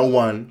 because no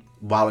one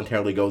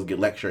voluntarily goes get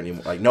lecture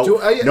anymore. Like no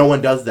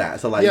one does that.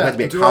 So like it has to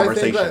be a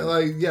conversation.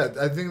 I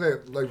think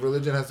that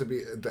religion has to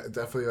be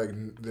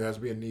definitely there has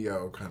to be a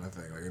neo kind of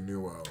thing, like a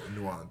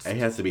nuance. It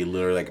has to be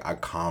literally like a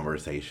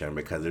conversation,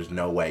 because there's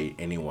no way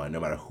anyone, no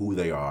matter who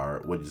they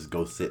are, would just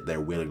go sit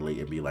there willingly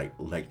and be like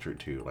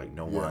lectured to. Like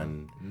no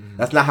one. Mm-hmm.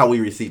 That's not how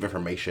we receive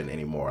information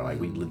anymore. Like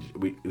we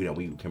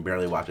can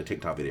barely watch a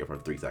TikTok video for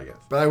 3 seconds.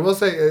 But I will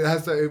say it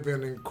has to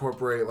even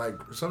incorporate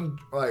some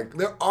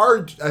there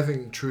are, I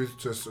think, truths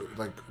to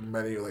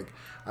many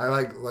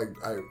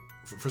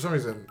for some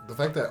reason the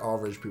fact that all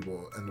rich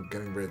people end up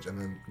getting rich and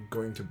then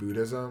going to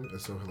Buddhism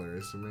is so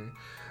hilarious to me.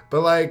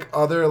 But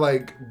other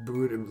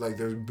Buddha,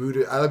 there's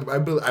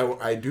Buddha.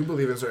 I do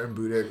believe in certain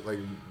Buddha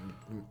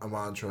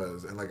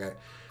mantras, and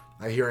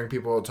I hearing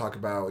people talk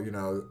about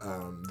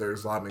their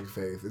Islamic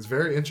faith. It's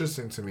very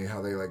interesting to me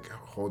how they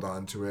hold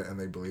on to it and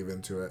they believe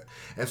into it,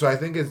 and so I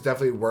think it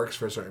definitely works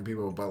for certain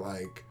people. But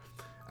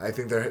I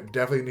think there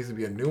definitely needs to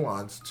be a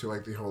nuance to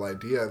the whole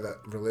idea that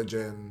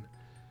religion,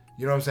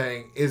 you know what I'm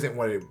saying, isn't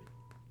what it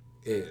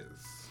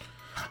is.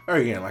 Or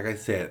again, like I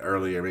said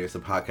earlier, maybe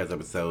some podcast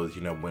episodes,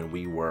 when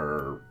we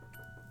were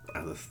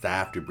as a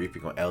staff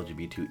debriefing on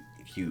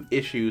LGBTQ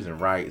issues and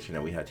rights,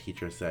 we had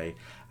teachers say,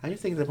 I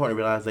just think it's important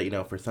to realize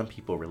that, for some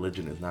people,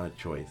 religion is not a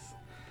choice.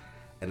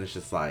 And it's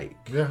just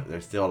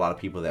there's still a lot of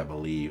people that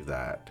believe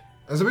that.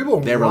 And some people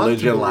their want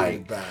religion, to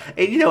believe that.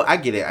 And I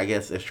get it. I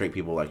guess as straight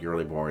people, you're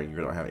really boring. You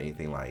don't have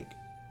anything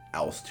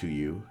else to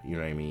you. You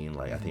know what I mean?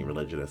 I think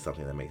religion is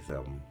something that makes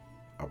them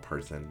a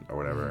person or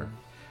whatever.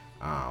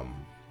 Mm-hmm.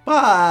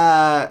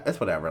 But it's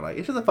whatever.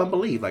 It's just a fun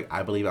belief.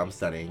 I believe I'm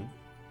studying.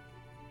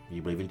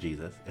 You believe in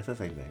Jesus. It's the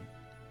same thing.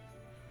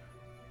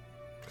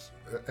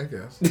 I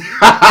guess.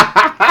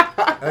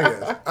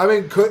 I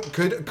mean, could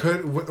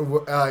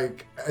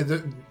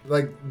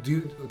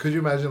you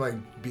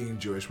imagine being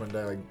Jewish one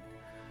day?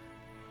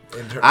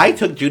 I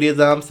took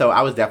Judaism, so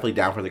I was definitely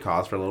down for the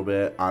cause for a little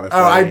bit, honestly.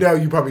 Oh, I know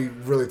you probably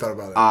really thought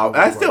about it.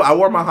 I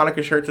wore my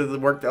Hanukkah shirt to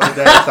work the other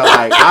day, so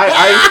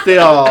I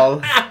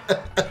still.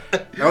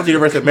 I went to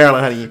University of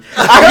Maryland, honey.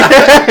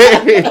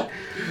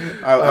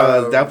 I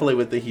was definitely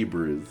with the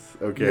Hebrews.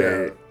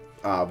 Okay,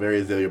 yeah.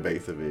 Very Azealia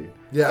Banks of me.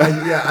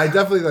 Yeah, I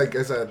definitely, like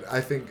I said,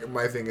 I think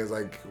my thing is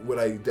would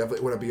I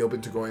be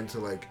open to going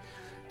to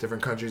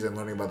different countries and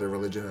learning about their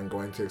religion and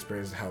going to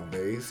experience how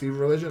they see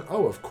religion?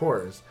 Oh, of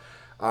course.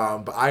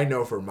 But I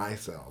know for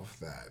myself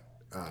that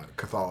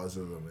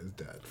Catholicism is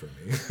dead for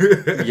me.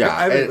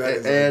 Yeah,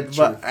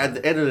 but at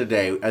the end of the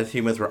day, as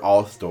humans, we're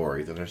all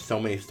stories, and there's so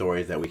many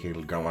stories that we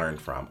can go learn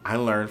from. I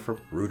learned from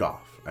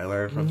Rudolph. I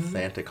learned from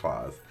Santa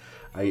Claus.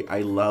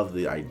 I love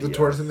the idea. The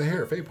tortoise and the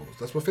hare, fables.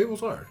 That's what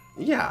fables are.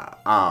 Yeah,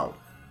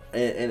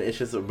 and it's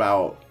just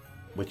about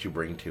what you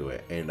bring to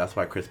it, and that's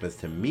why Christmas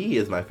to me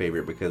is my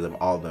favorite, because of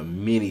all the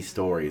many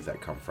stories that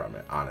come from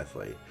it.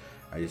 Honestly,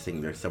 I just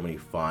think there's so many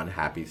fun,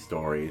 happy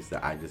stories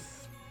that I just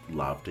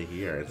love to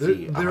hear and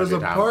see. There was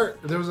this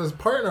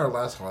part in our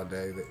last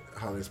holiday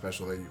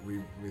special that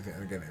we think,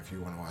 again, if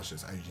you want to watch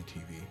this,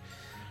 IGTV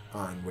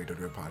on Wait to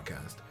Do It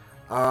podcast.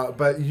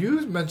 But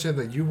you mentioned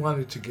that you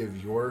wanted to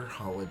give your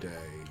holiday,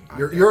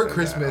 your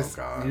Christmas,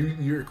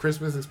 your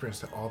Christmas experience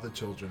to all the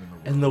children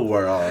in the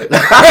world.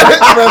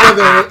 Whether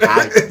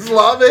they're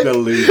Islamic,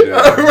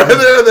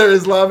 whether they're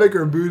Islamic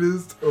or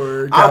Buddhist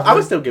or Catholic. I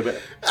would still give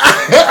it.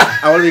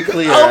 I want to be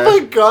clear. Oh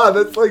my God,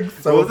 that's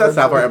so. What was that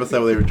South Park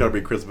episode where they were trying to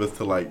bring Christmas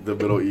to the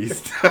Middle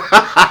East?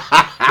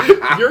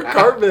 You're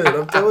Cartman,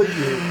 I'm telling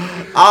you.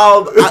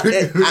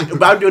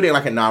 But I'm doing it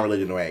a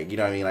non-religion way. You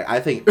know what I mean? I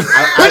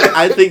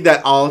think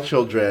that all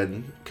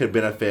children could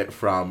benefit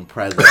from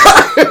presents.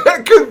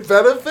 Could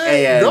benefit?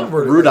 And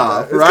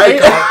Rudolph, right?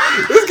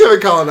 It's giving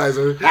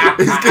colonizer.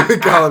 It's giving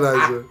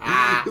colonizer.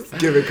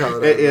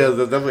 It is.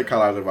 It's definitely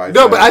colonizer vibes.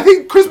 No, but I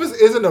think Christmas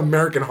is an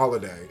American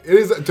holiday. It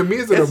is, to me,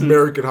 it's an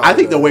American holiday. I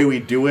think the way we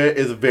do it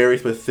is very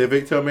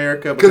specific to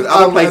America. Because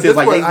other places,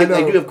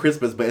 they do have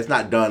Christmas, but it's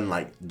not done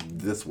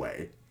this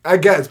way. I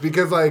guess,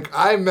 because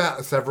I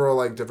met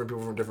several different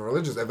people from different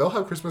religions, and they'll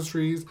have Christmas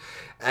trees,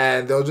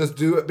 and they'll just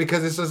do it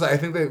because it's just I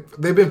think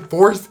they've been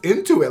forced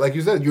into it. Like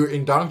you said, you're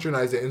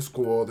indoctrinated in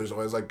school. There's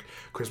always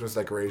Christmas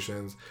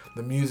decorations.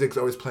 The music's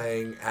always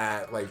playing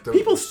at the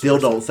people still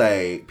don't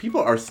say.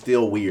 People are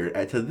still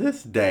weird to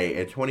this day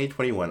in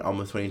 2021,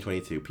 almost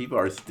 2022. People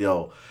are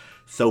still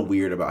so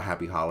weird about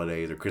happy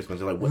holidays or Christmas.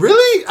 They're what?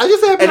 Really? I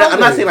just say happy holidays. I'm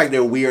not saying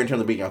they're weird in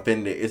terms of being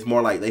offended. It's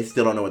more they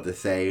still don't know what to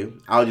say.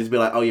 I'll just be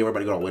like, oh yeah, we're about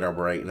to go on winter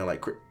break. And they're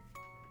like,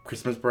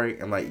 Christmas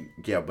break? I'm like,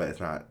 yeah, but it's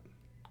not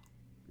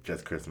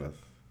just Christmas.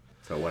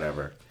 So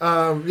whatever.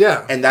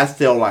 Yeah. And that's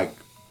still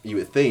you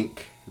would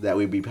think that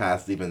we'd be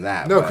past even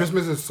that. No,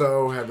 Christmas is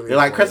so heavily. They're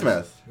like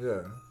Christmas.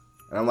 Yeah.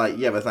 And I'm like,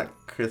 yeah, but it's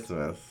not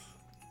Christmas.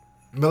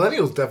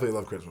 Millennials definitely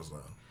love Christmas,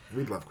 though.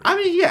 We love Christmas. I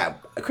mean, yeah,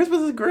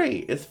 Christmas is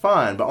great. It's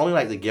fun, but only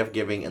like the gift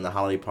giving and the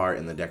holiday part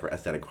and the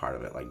aesthetic part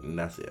of it. Like,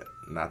 that's it.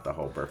 Not the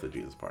whole birth of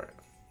Jesus part.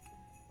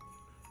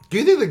 Do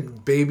you think the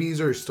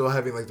babies are still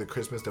having like the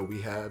Christmas that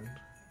we had?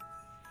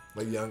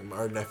 Like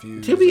our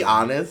nephews? To be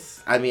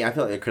honest, I mean, I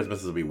feel like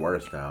Christmas will be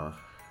worse now.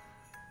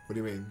 What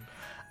do you mean?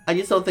 I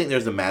just don't think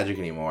there's the magic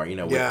anymore. You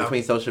know,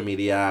 between social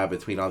media,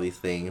 between all these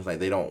things, like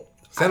they don't.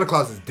 Santa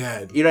Claus is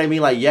dead. You know what I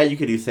mean? Like, yeah, you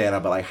could do Santa,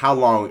 but like, how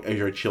long is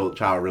your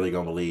child really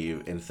gonna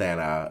believe in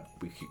Santa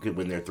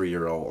when they're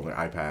 3-year-old on their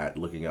iPad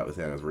looking up if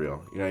Santa's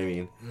real? You know what I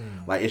mean?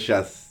 Like, it's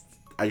just,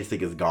 I just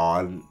think it's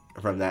gone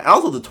from that.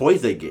 Also, the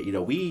toys they get. You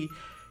know, we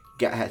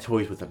had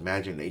toys with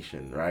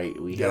imagination,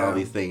 right? We had all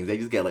these things. They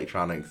just get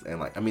electronics and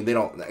like, I mean, they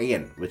don't.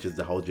 Again, which is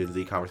the whole Gen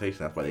Z conversation.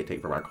 That's why they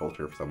take from our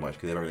culture so much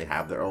because they don't really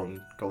have their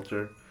own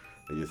culture.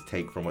 They just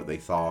take from what they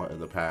saw in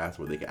the past,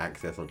 what they can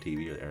access on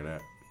TV or the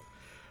internet.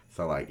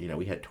 So, like, you know,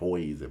 we had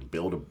toys and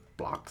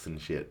build-a-blocks and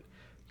shit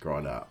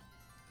growing up.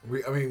 We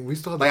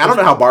still have... Like, I don't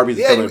know how Barbie's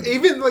still...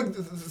 even, like,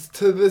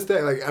 to this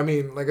day, like, I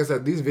mean, like I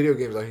said, these video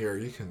games out here,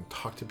 you can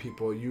talk to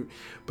people,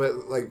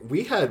 but, like,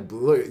 we had...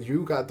 Look,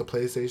 you got the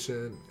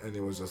PlayStation, and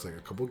it was just, like,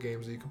 a couple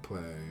games that you could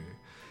play.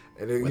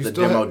 And then with the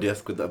demo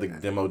disc, with the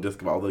demo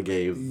disc of all the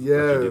games that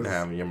you didn't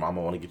have, and your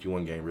mama want to get you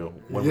one game, real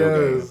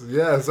game.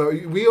 Yeah. So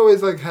we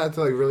always like had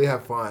to like really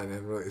have fun,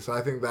 and really. So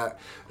I think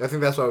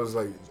that's why I was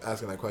like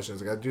asking that question.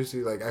 It's like I do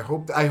see like I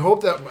hope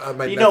that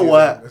my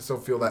nephews still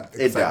feel that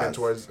excitement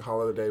towards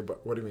holiday.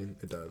 But what do you mean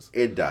it does?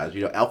 It does.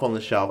 You know, Elf on the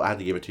Shelf. I have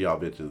to give it to y'all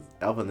bitches.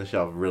 Elf on the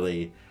Shelf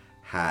really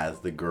has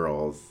the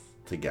girls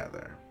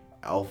together.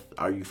 Elf.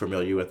 Are you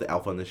familiar with the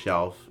Elf on the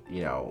Shelf?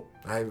 You know,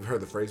 I've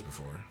heard the phrase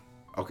before.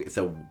 Okay,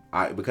 so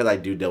because I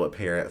do deal with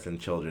parents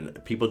and children,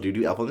 people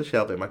do Elf on the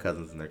Shelf, and my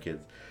cousins and their kids.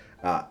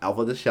 Elf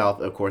on the Shelf,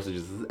 of course,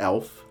 is just an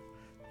elf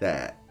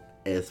that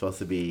is supposed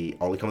to be,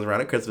 only comes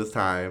around at Christmas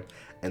time,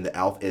 and the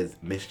elf is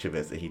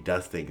mischievous, and he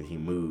does things, and he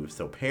moves.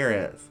 So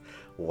parents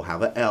will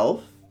have an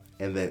elf,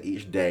 and then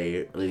each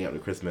day leading up to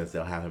Christmas,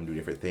 they'll have him do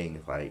different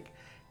things, like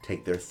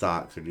take their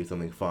socks or do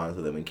something fun,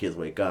 so that when kids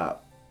wake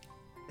up,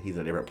 he's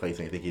in a different place,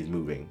 and they think he's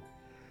moving.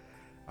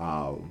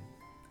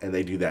 And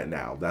they do that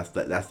now. That's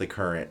the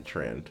current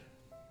trend.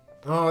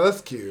 Oh, that's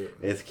cute.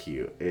 It's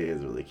cute. It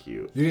is really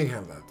cute. You didn't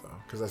have that though,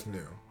 because that's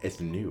new. It's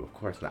new, of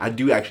course not. I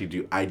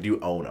do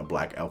own a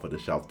black Elf on the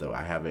Shelf though.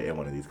 I have it in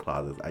one of these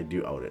closets. I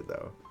do own it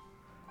though.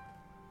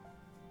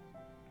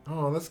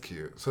 Oh, that's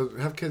cute. So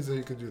have kids that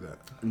you can do that.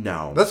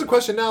 No. That's the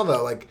question now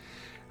though. Like,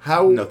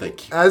 how? No,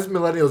 thank you. As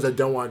millennials that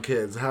don't want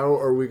kids, how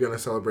are we gonna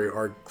celebrate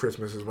our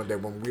Christmases one day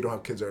when we don't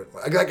have kids?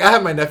 Like I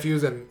have my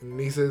nephews and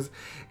nieces,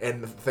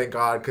 and thank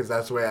God, because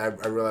that's the way I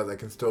realize I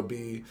can still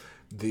be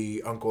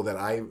the uncles that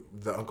I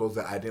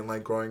didn't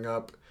like growing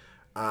up,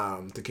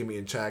 to keep me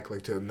in check,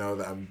 like to know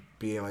that I'm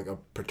being like a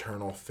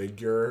paternal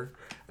figure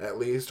at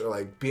least, or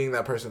like being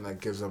that person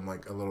that gives them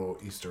like a little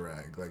Easter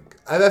egg. Like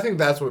I think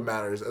that's what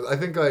matters. I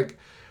think like.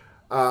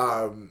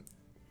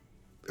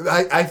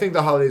 I think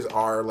the holidays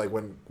are like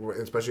when,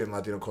 especially in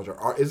Latino culture,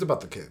 is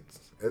about the kids.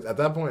 At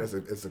that point,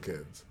 it's the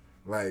kids.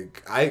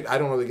 Like I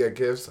don't really get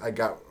gifts. I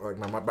got like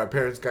my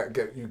parents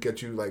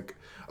get you like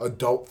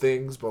adult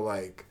things, but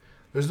like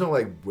there's no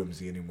like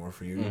whimsy anymore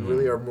for you. You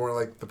really are more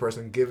like the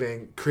person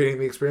creating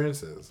the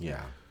experiences.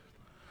 Yeah.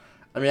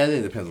 I mean, I think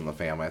it depends on the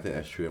family. I think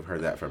that's true. I've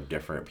heard that from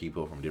different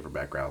people from different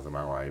backgrounds in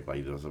my life. Like,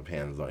 it just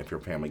depends on if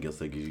your family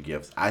gives you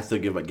gifts. I still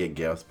get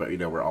gifts, but you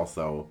know, we're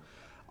also.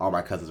 All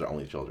my cousins are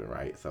only children,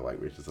 right? So,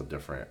 like, it's just a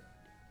different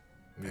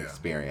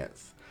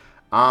experience.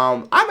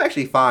 I'm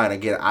actually fine.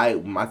 Again,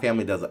 my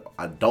family does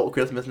adult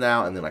Christmas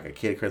now and then, like, a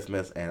kid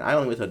Christmas. And I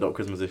only went to adult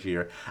Christmas this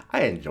year.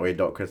 I enjoy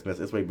adult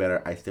Christmas. It's way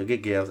better. I still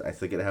get gifts. I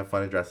still get to have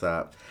fun and dress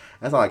up.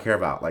 That's all I care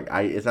about. Like,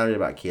 it's not really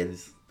about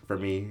kids for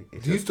me.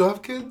 Do you still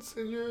have kids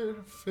in your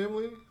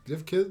family? Do you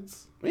have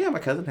kids? Yeah, my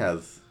cousin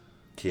has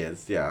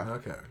kids, yeah.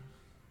 Okay.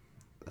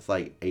 It's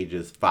like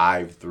ages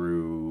 5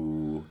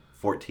 through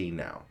 14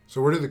 now.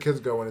 So where do the kids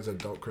go when it's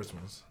adult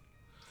Christmas?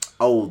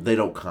 Oh, they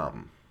don't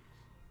come.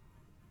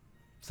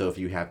 So if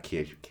you have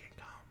kids, you can't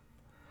come.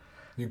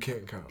 You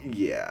can't come.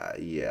 Yeah.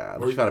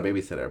 Unless you found a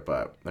babysitter,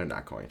 but they're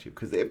not going to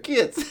because they have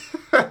kids.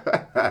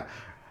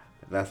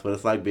 That's what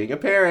it's like being a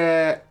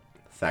parent.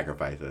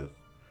 Sacrifices.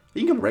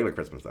 You can come to regular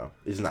Christmas though.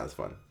 It's just not as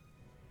fun.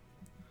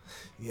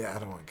 Yeah, I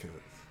don't want kids.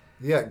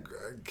 Yeah,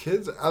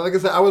 kids. Like I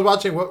said, I was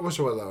watching. What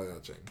show was I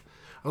watching?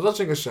 I was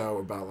watching a show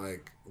about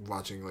like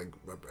watching like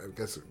I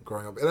guess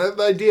growing up, and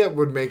the idea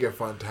would make it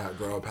fun to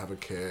grow up, have a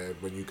kid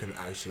when you can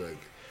actually like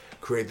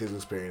create these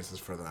experiences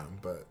for them.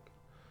 But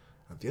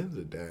at the end of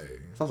the day,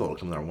 it's also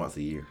comes out once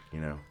a year,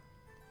 you know.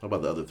 What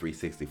about the other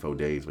 364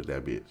 days with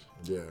that bitch?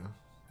 Yeah,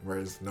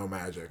 whereas no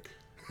magic,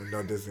 and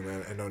no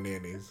Disneyland, and no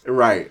nannies.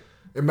 Right.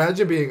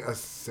 Imagine being a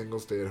single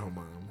stay-at-home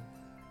mom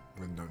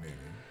with no nanny.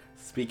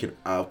 Speaking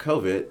of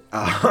COVID,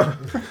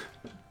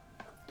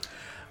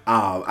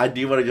 I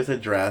do want to just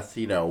address,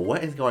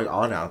 what is going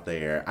on out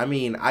there. I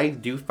mean, I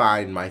do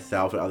find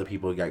myself and other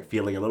people like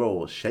feeling a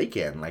little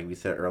shaken. Like we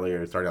said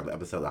earlier, starting off the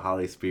episode, the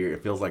holiday spirit,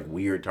 it feels like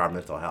weird to our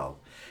mental health.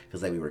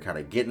 Because like we were kind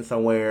of getting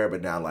somewhere,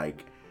 but now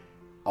like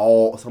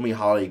so many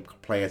holiday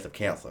plans have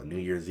canceled. New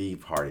Year's Eve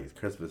parties,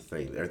 Christmas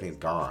things, everything's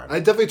gone. I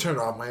definitely turn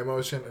off my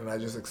emotion and I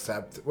just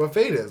accept what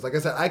fate is. Like I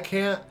said, I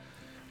can't.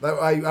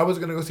 I was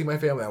gonna go see my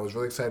family. I was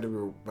really excited.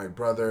 My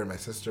brother and my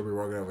sister. We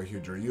were gonna have a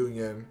huge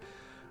reunion.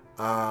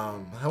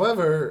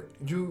 However,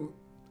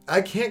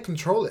 I can't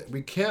control it.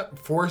 We can't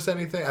force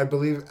anything.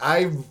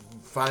 I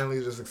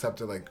finally just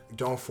accepted, like,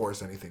 don't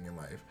force anything in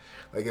life.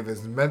 Like, if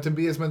it's meant to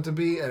be, it's meant to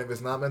be, and if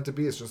it's not meant to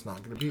be, it's just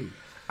not going to be.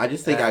 I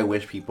just think I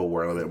wish people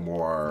were a little bit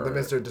more...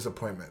 Limits their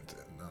disappointment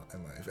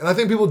in life. And I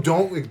think people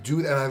don't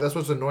do that, and that's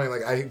what's annoying.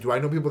 Like, I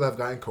know people that have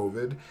gotten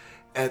COVID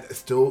and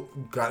still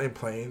got in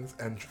planes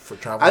and for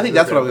travel. I think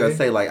that's what I was going to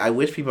say. Like, I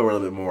wish people were a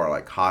little bit more,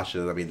 like,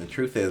 cautious. I mean, the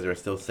truth is there are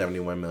still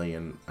 71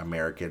 million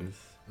Americans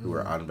who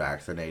are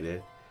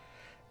unvaccinated.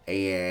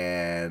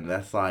 And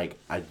that's like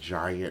a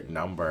giant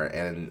number.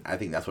 And I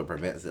think that's what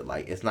prevents it.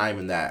 Like, it's not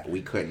even that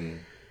we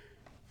couldn't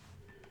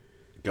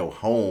go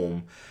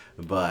home,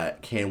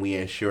 but can we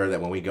ensure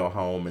that when we go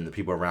home and the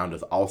people around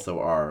us also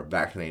are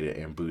vaccinated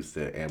and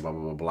boosted and blah,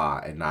 blah, blah,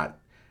 blah, and not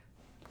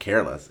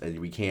careless. And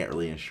we can't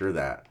really ensure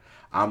that.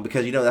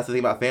 Because, that's the thing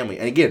about family.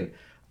 And again,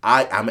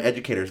 I'm an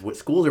educator.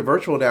 Schools are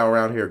virtual now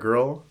around here,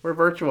 girl. We're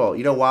virtual.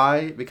 You know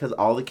why? Because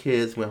all the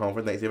kids went home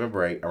for Thanksgiving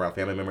break around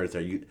family members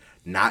that are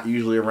not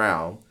usually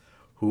around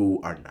who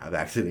are not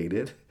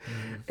vaccinated.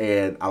 Mm-hmm.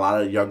 And a lot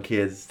of young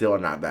kids still are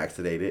not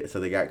vaccinated. So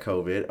they got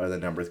COVID or the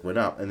numbers went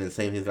up. And then the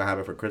same thing's going to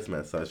happen for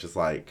Christmas. So it's just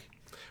like...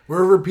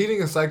 We're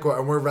repeating a cycle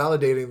and we're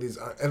validating these.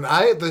 And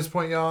at this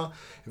point, y'all,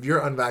 if you're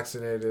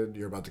unvaccinated,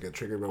 you're about to get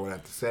triggered by what I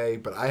have to say.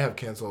 But I have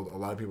canceled a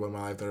lot of people in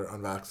my life that are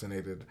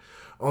unvaccinated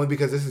only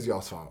because this is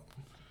y'all's fault.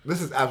 This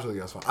is absolutely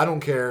y'all's fault. I don't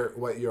care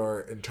what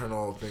your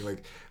internal thing,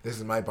 like, this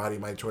is my body,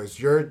 my choice.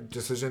 Your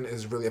decision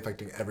is really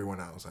affecting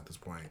everyone else at this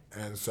point.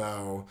 And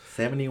so...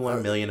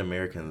 71 million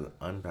Americans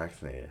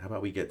unvaccinated. How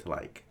about we get to,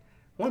 like,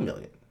 1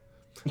 million?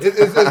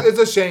 It's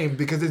a shame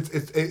because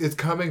it's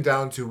coming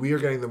down to we are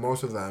getting the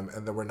most of them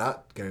and then we're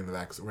not getting the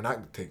vaccine. We're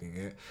not taking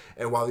it.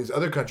 And while these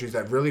other countries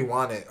that really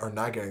want it are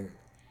not getting...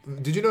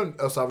 Did you know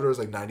El Salvador is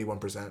like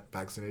 91%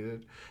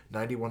 vaccinated?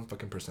 91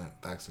 fucking percent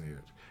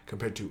vaccinated.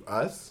 Compared to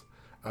us...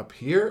 Up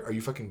here, are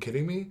you fucking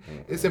kidding me?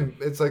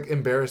 Mm-hmm. It's like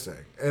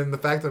embarrassing, and the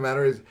fact of the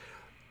matter is,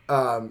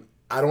 I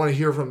don't want to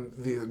hear from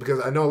because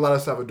I know a lot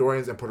of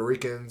Salvadorians and Puerto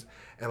Ricans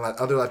and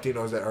other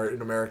Latinos that are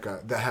in America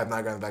that have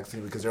not gotten the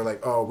vaccine because they're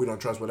like, oh, we don't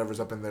trust whatever's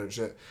up in their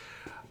shit.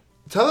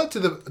 Tell it to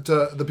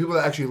the people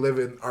that actually live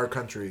in our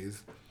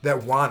countries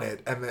that want it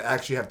and that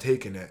actually have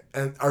taken it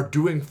and are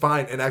doing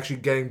fine and actually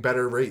getting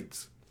better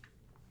rates.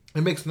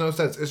 It makes no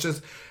sense. It's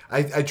just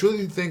I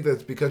truly think that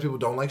it's because people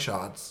don't like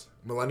shots.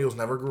 Millennials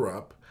never grew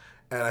up.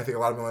 And I think a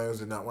lot of millennials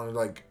did not want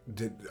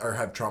to or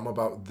have trauma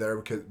about their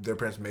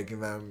parents making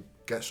them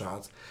get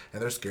shots,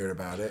 and they're scared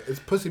about it. It's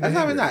pussy behavior. That's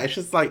not even that. It's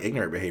just like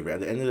ignorant behavior. At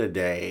the end of the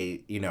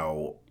day,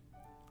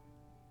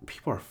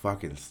 people are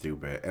fucking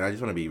stupid, and I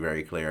just want to be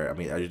very clear. I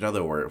mean, there's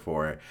another word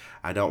for it.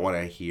 I don't want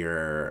to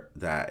hear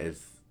that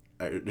it's.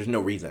 There's no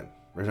reason.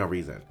 There's no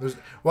reason.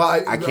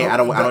 I can't. I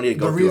don't need to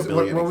go through a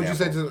billion What would you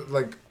say to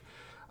like?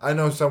 I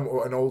know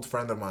an old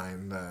friend of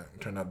mine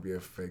that turned out to be a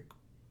fake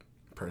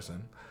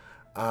person.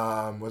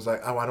 Was like,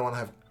 oh, I don't want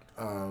to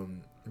have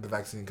the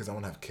vaccine because I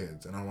want to have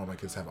kids and I don't want my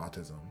kids to have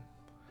autism.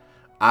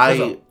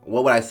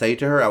 What would I say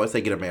to her? I would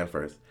say get a man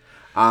first.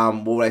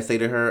 What would I say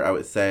to her? I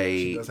would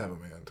say she does have a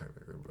man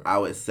technically. But I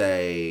would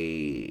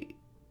say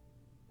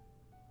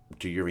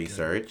do your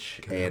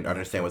research and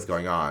understand what's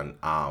going on.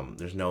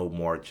 There's no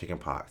more chicken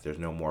pox. There's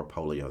no more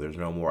polio. There's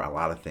no more a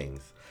lot of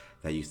things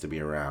that used to be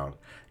around,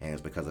 and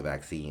it's because of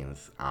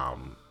vaccines.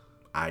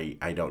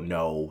 I don't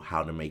know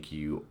how to make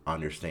you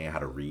understand how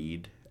to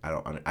read.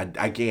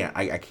 I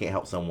can't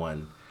help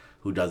someone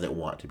who doesn't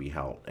want to be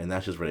helped, and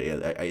that's just really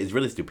it's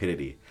really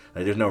stupidity.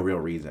 Like, there's no real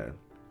reason.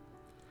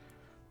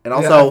 And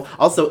also,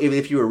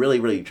 if you were really,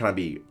 really trying to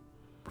be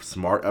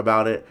smart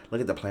about it,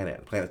 look at the planet.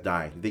 The planet's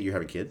dying. You think you're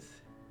having kids,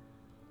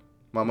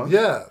 Mama?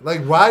 Yeah,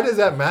 like, why does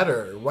that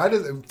matter? Why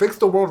does it fix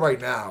the world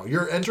right now?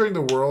 You're entering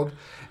the world,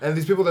 and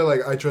these people, they're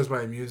like, I trust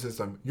my immune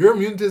system. Your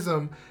immune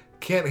system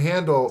can't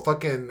handle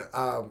fucking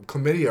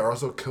chlamydia or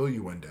else it'll kill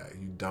you one day,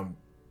 you dumb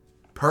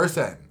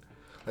person.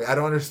 Like, I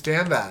don't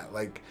understand that.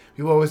 Like,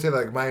 people always say,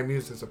 like, my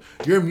immune system.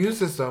 Your immune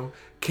system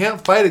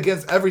can't fight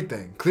against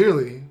everything,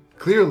 clearly.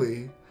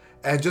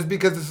 And just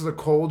because this is a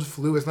cold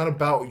flu, it's not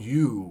about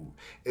you.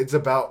 It's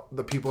about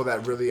the people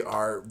that really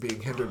are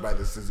being hindered by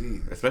this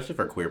disease. Especially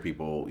for queer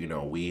people,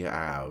 we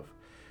have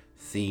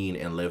seen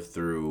and lived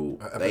through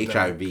the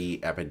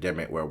HIV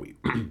epidemic where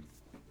when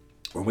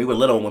we were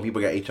little, when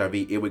people got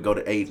HIV, it would go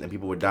to AIDS and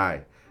people would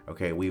die.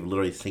 Okay, we've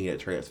literally seen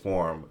it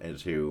transform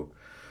into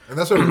and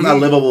that's what a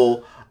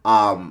livable,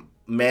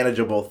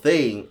 manageable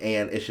thing,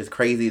 and it's just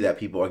crazy that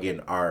people,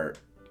 again, are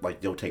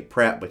like you'll take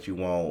PrEP, but you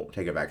won't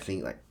take a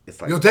vaccine. Like it's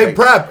like you'll take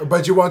PrEP,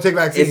 but you won't take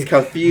vaccine. It's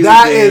confusing.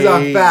 That is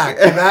a fact.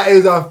 That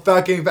is a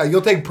fucking fact.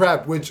 You'll take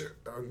PrEP, which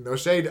no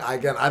shade.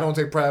 Again, I don't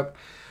take PrEP.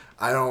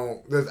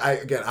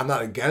 I'm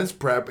not against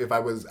PrEP. If I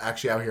was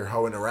actually out here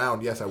hoeing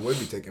around, yes, I would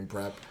be taking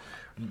PrEP.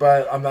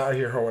 But I'm not out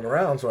here hoeing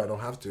around, so I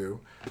don't have to.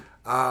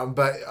 These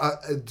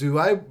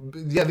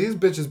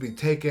bitches be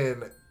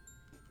taking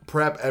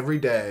PrEP every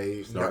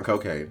day. Snort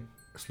cocaine.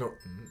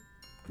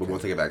 But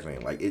won't take a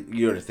vaccine. Like,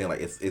 you understand,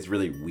 like, it's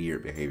really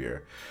weird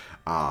behavior.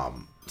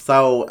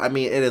 So, I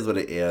mean, it is what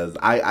it is.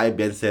 I've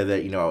been said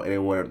that,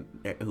 anyone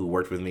who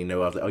worked with me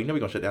know, I was like, we're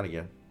going to shut down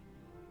again.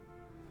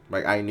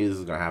 Like, I knew this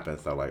was going to happen,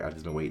 so, like, I've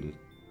just been waiting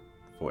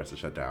for us to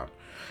shut down.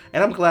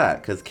 And I'm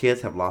glad, because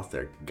kids have lost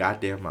their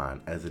goddamn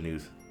mind, as the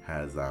news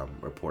has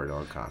reported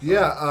on constantly.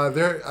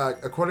 Yeah,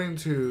 according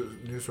to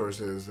news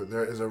sources,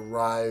 there is a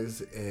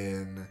rise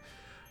in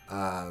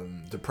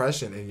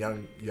depression in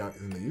young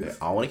in the youth.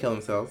 They all want to kill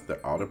themselves.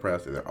 They're all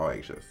depressed and they're all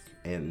anxious.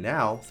 And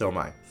now, so am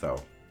I.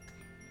 So,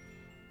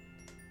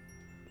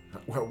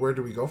 where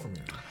do we go from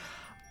here?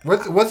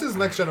 What's this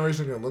next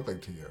generation going to look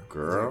like to you,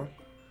 girl?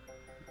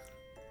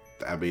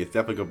 I mean, it's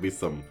definitely going to be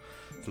some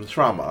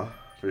trauma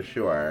for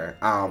sure.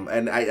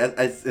 And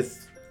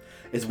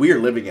it's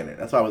weird living in it.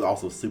 That's why it was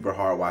also super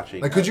hard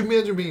watching. Like, could you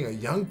imagine being a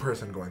young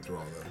person going through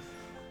all this?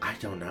 I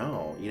don't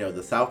know.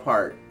 The South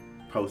Park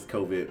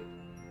post-COVID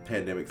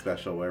pandemic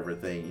special, whatever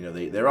thing,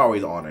 they're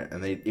always on it,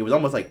 and it was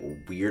almost like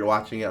weird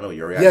watching it. I don't know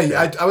your reaction.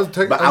 Yeah, I was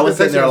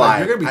sitting there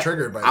like, you're gonna be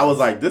triggered by this. I was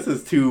like, this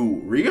is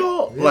too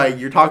real. Yeah. Like,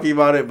 you're talking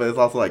about it, but it's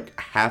also like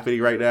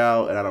happening right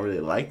now, and I don't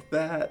really like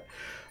that.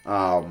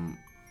 And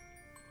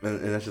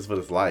that's just what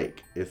it's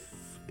like. It's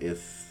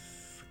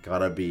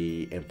gotta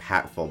be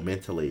impactful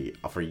mentally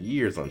for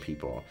years on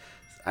people.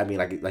 I mean,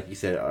 like you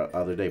said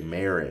other day,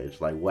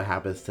 marriage. Like, what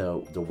happens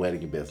to the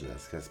wedding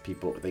business? Because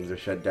things are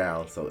shut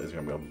down. So is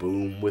there gonna be a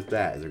boom with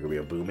that? Is there gonna be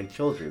a boom in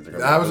children?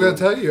 I was gonna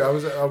tell you. I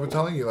was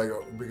telling you, like,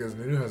 because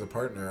Nunu has a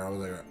partner. I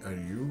was like, are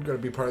you gonna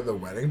be part of the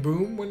wedding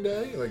boom one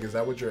day? Like, is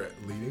that what you're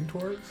leading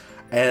towards?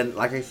 And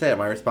like I said,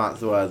 my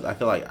response was, I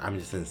feel like I'm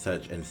just in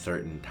such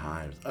uncertain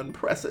times,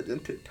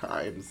 unprecedented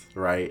times,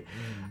 right?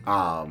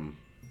 Mm.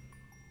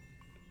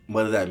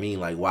 What does that mean?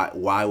 Like,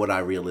 why would I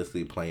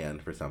realistically plan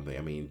for something?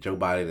 I mean, Joe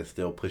Biden is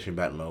still pushing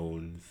back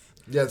loans.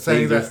 Yeah,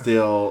 saying things are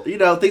still,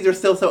 things are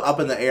still so up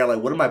in the air.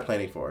 Like, what am I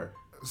planning for?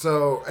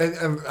 So,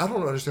 and I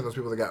don't understand those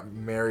people that got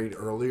married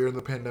earlier in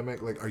the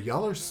pandemic. Like, are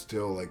y'all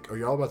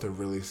about to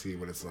really see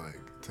what it's like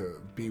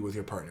to be with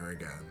your partner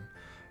again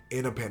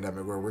in a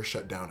pandemic where we're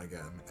shut down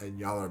again, and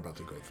y'all are about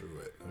to go through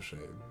it? No shade.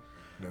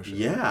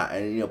 Yeah,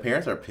 and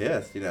parents are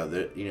pissed.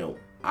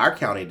 Our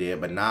county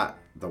did, but not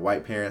the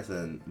white parents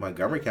in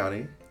Montgomery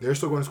County. They're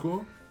still going to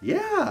school?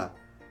 Yeah,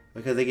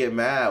 because they get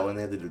mad when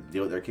they have to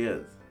deal with their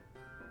kids.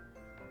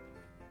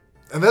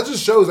 And that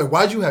just shows, like,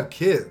 why'd you have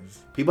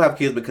kids? People have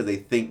kids because they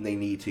think they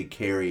need to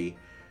carry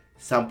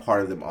some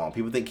part of them on.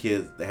 People think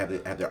they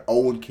have their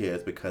own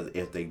kids because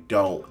if they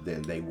don't,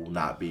 then they will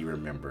not be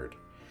remembered,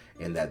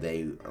 and that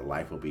their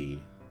life will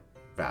be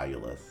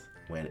valueless.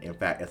 When in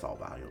fact, it's all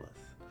valueless.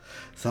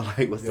 So,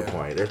 like, what's the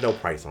point? There's no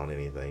price on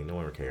anything. No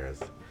one cares.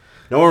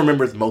 No one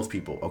remembers most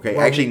people, okay?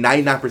 Well, actually,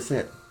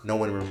 99%. No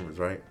one remembers,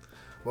 right?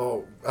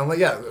 Well,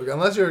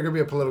 unless you're going to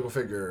be a political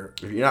figure.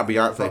 If you're not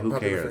Beyonce, who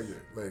cares?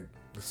 Like,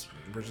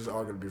 we're just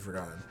all going to be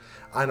forgotten.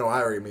 I know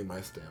I already made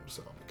my stamp,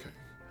 so okay.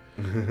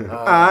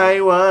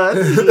 I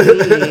was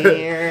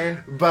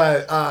here.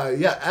 But,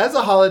 as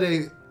a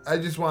holiday, I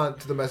just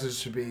want the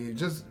message to be,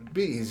 just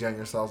be easy on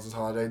yourselves this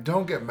holiday.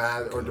 Don't get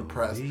mad or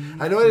depressed.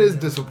 I know it is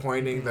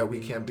disappointing that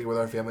we can't be with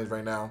our families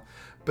right now.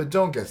 But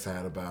don't get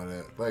sad about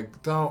it.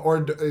 Like,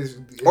 don't do.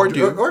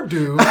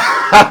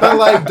 But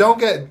like, don't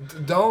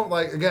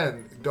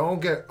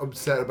get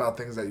upset about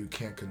things that you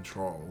can't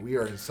control. We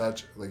are in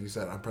such, like you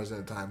said,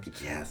 unprecedented times.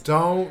 Yes.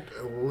 Don't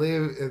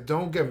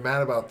get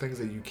mad about things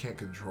that you can't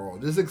control.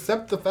 Just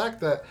accept the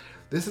fact that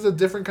this is a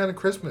different kind of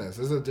Christmas.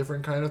 This is a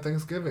different kind of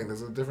Thanksgiving.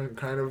 This is a different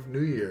kind of New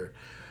Year.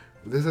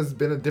 This has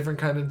been a different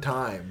kind of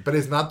time, but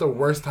it's not the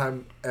worst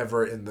time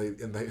ever in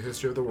the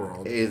history of the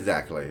world.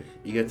 Exactly.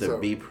 You get to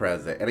be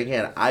present. And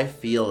again, I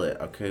feel it.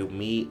 Okay,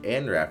 me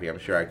and Rafi, I'm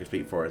sure I can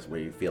speak for us where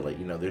you feel it.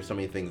 There's so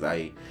many things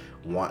I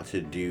want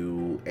to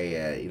do,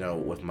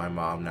 and with my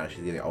mom now,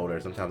 she's getting older.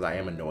 Sometimes I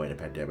am annoyed in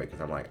the pandemic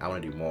because I'm like, I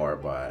want to do more,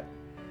 but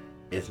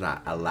it's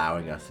not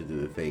allowing us to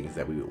do the things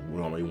that we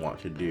normally want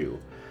to do.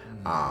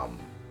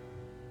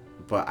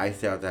 But I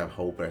still have to have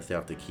hope, and I still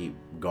have to keep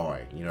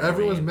going.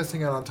 Everyone's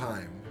missing out on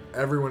time.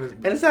 Everyone is,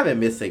 and it's not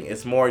even missing.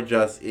 It's more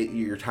just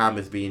your time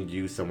is being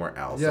used somewhere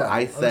else. Yeah, so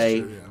I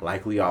say, true,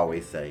 like we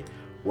always say,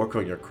 work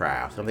on your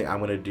craft. Something I'm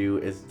gonna do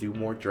is do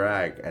more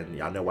drag, and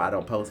y'all know why I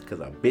don't post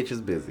because a bitch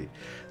is busy.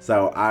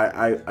 So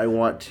I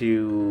want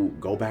to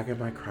go back in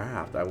my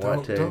craft. I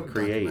want to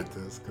create.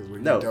 Don't this because when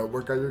you don't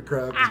work on your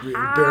craft, it's be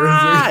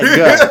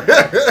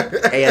embarrassing.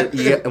 Good. And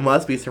you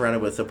must be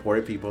surrounded with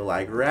supportive people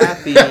like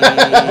Rafi,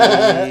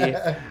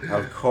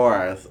 of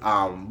course.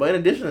 But in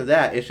addition to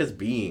that, it's just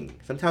being.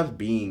 Sometimes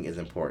being is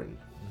important.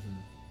 Mm-hmm.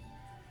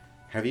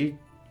 Have you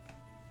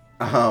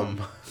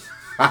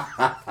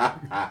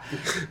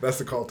That's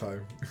the call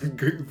time.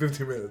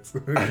 15 minutes.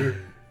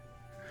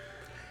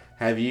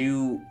 Have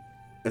you?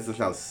 This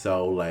sounds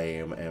so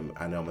lame, and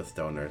I know I'm a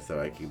stoner,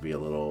 so it could be a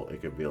little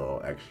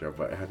extra.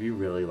 But have you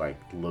really like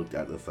looked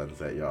at the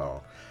sunset,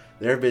 y'all?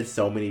 There have been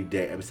so many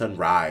days,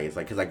 sunrise,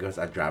 like because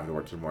I drive to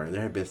work in the morning.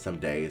 There have been some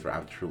days where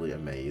I'm truly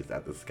amazed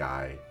at the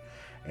sky,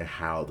 and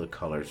how the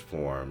colors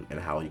form, and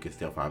how you can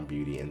still find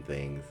beauty in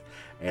things.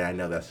 And I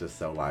know that's just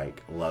so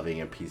like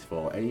loving and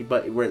peaceful.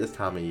 But we're at this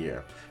time of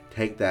year.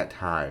 Take that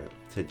time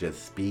to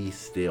just be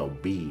still,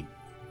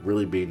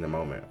 really be in the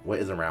moment. What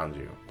is around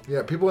you?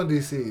 Yeah, people in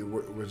DC,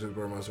 which is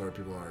where most of our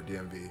people are,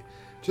 DMV,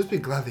 just be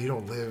glad that you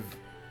don't live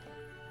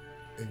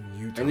in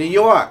Utah. In New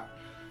York.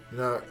 You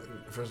know,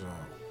 first of all,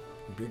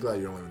 be glad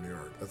you don't live in New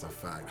York. That's a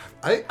fact.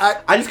 I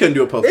just couldn't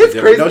do a post. It's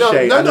crazy. No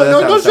shade.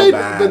 No shade. So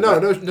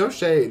bad, no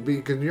shade.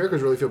 Because New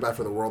Yorkers really feel bad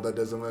for the world that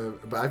doesn't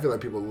live. But I feel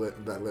like people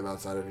that live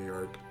outside of New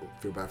York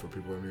feel bad for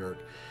people in New York.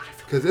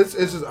 Because it's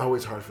just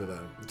always hard for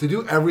them. To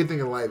do everything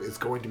in life is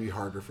going to be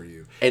harder for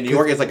you. And New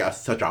York is like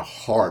such a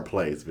hard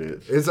place,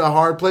 bitch. It's a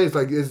hard place.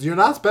 Like you're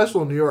not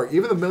special in New York.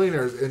 Even the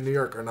millionaires in New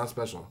York are not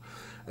special.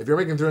 If you're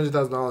making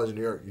 $300,000 in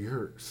New York,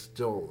 you're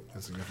still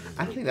insignificant.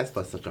 I think that's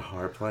such a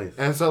hard place.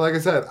 And so, like I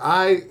said,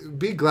 I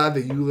be glad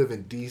that you live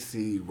in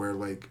DC, where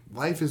like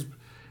life is.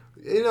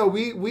 You know,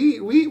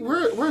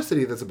 we're a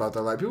city that's about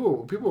that life.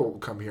 People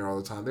come here all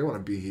the time. They want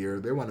to be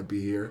here. They want to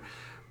be here.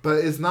 But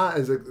it's not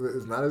as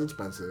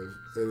expensive.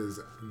 It is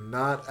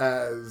not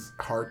as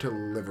hard to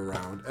live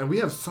around, and we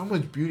have so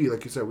much beauty.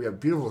 Like you said, we have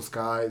beautiful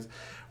skies.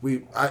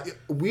 We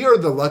are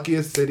the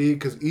luckiest city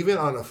because even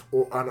on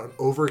an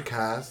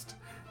overcast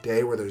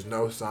day where there's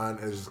no sun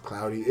and it's just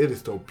cloudy, it is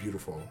still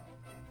beautiful.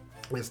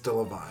 It's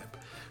still a vibe.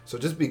 So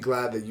just be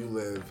glad that you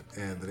live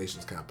in the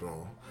nation's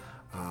capital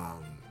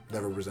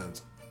that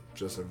represents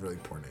just a really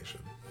poor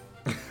nation.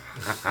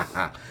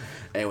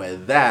 Anyway,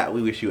 that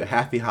we wish you a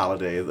happy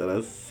holidays and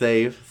a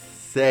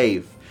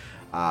safe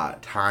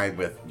time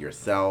with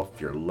yourself,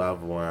 your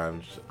loved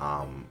ones,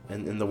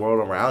 and the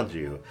world around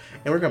you.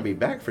 And we're gonna be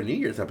back for New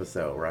Year's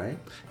episode, right?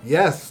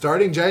 Yes,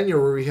 starting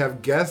January, we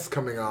have guests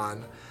coming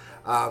on.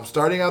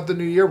 Starting out the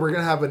new year, we're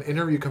gonna have an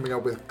interview coming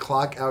up with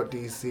Clock Out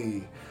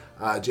DC.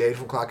 Jade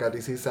from Clock Out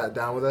DC sat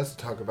down with us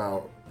to talk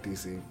about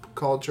DC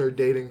culture,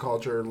 dating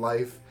culture,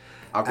 life.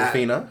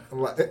 Aquafina.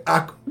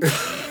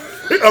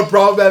 A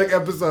problematic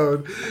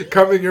episode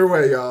coming your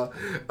way, y'all.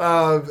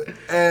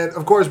 And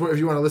of course, if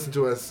you want to listen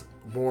to us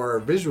more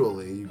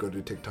visually, you go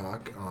to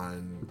TikTok.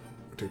 On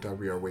TikTok,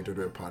 we are Wait to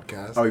Do It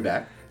Podcast. Are we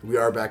back? We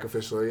are back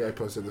officially. I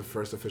posted the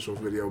first official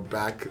video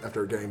back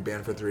after getting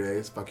banned for 3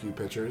 days. Fuck you,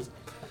 pictures.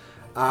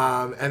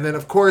 And then,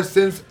 of course,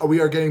 since we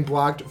are getting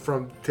blocked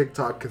from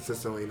TikTok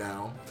consistently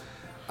now,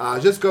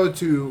 just go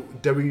to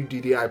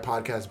WDDI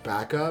Podcast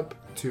Backup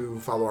to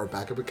follow our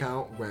backup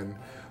account when,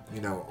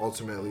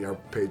 ultimately our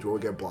page will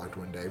get blocked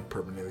one day,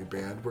 permanently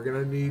banned. We're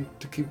going to need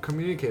to keep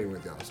communicating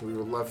with y'all. So we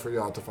would love for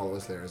y'all to follow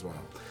us there as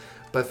well.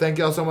 But thank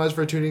y'all so much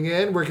for tuning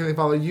in. Where can they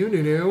follow you,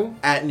 Nunu?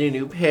 At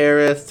Nunu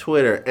Paris,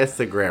 Twitter,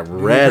 Instagram,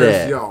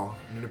 Reddit.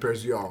 Nunu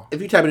Paris, y'all.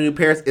 If you type in Nunu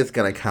Paris, it's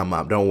going to come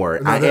up. Don't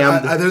worry. No,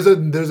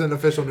 there's an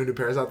official Nunu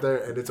Paris out there,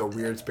 and it's a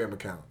weird spam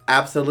account.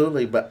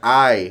 Absolutely, but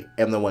I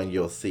am the one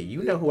you'll see.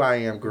 You know who I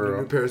am, girl.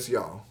 Nunu Paris,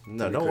 y'all.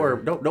 No, don't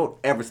worry. Don't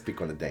ever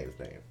speak on the dame's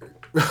name.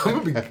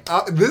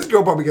 This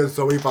girl probably gets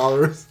so many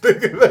followers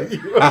thinking that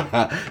you.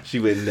 She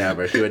would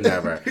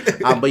never.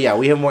 But yeah,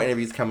 we have more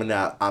interviews coming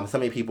up. So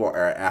many people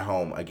are at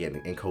home again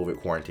in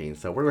COVID quarantine,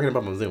 so we're gonna hit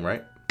them up on Zoom,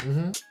 right?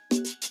 Mm-hmm.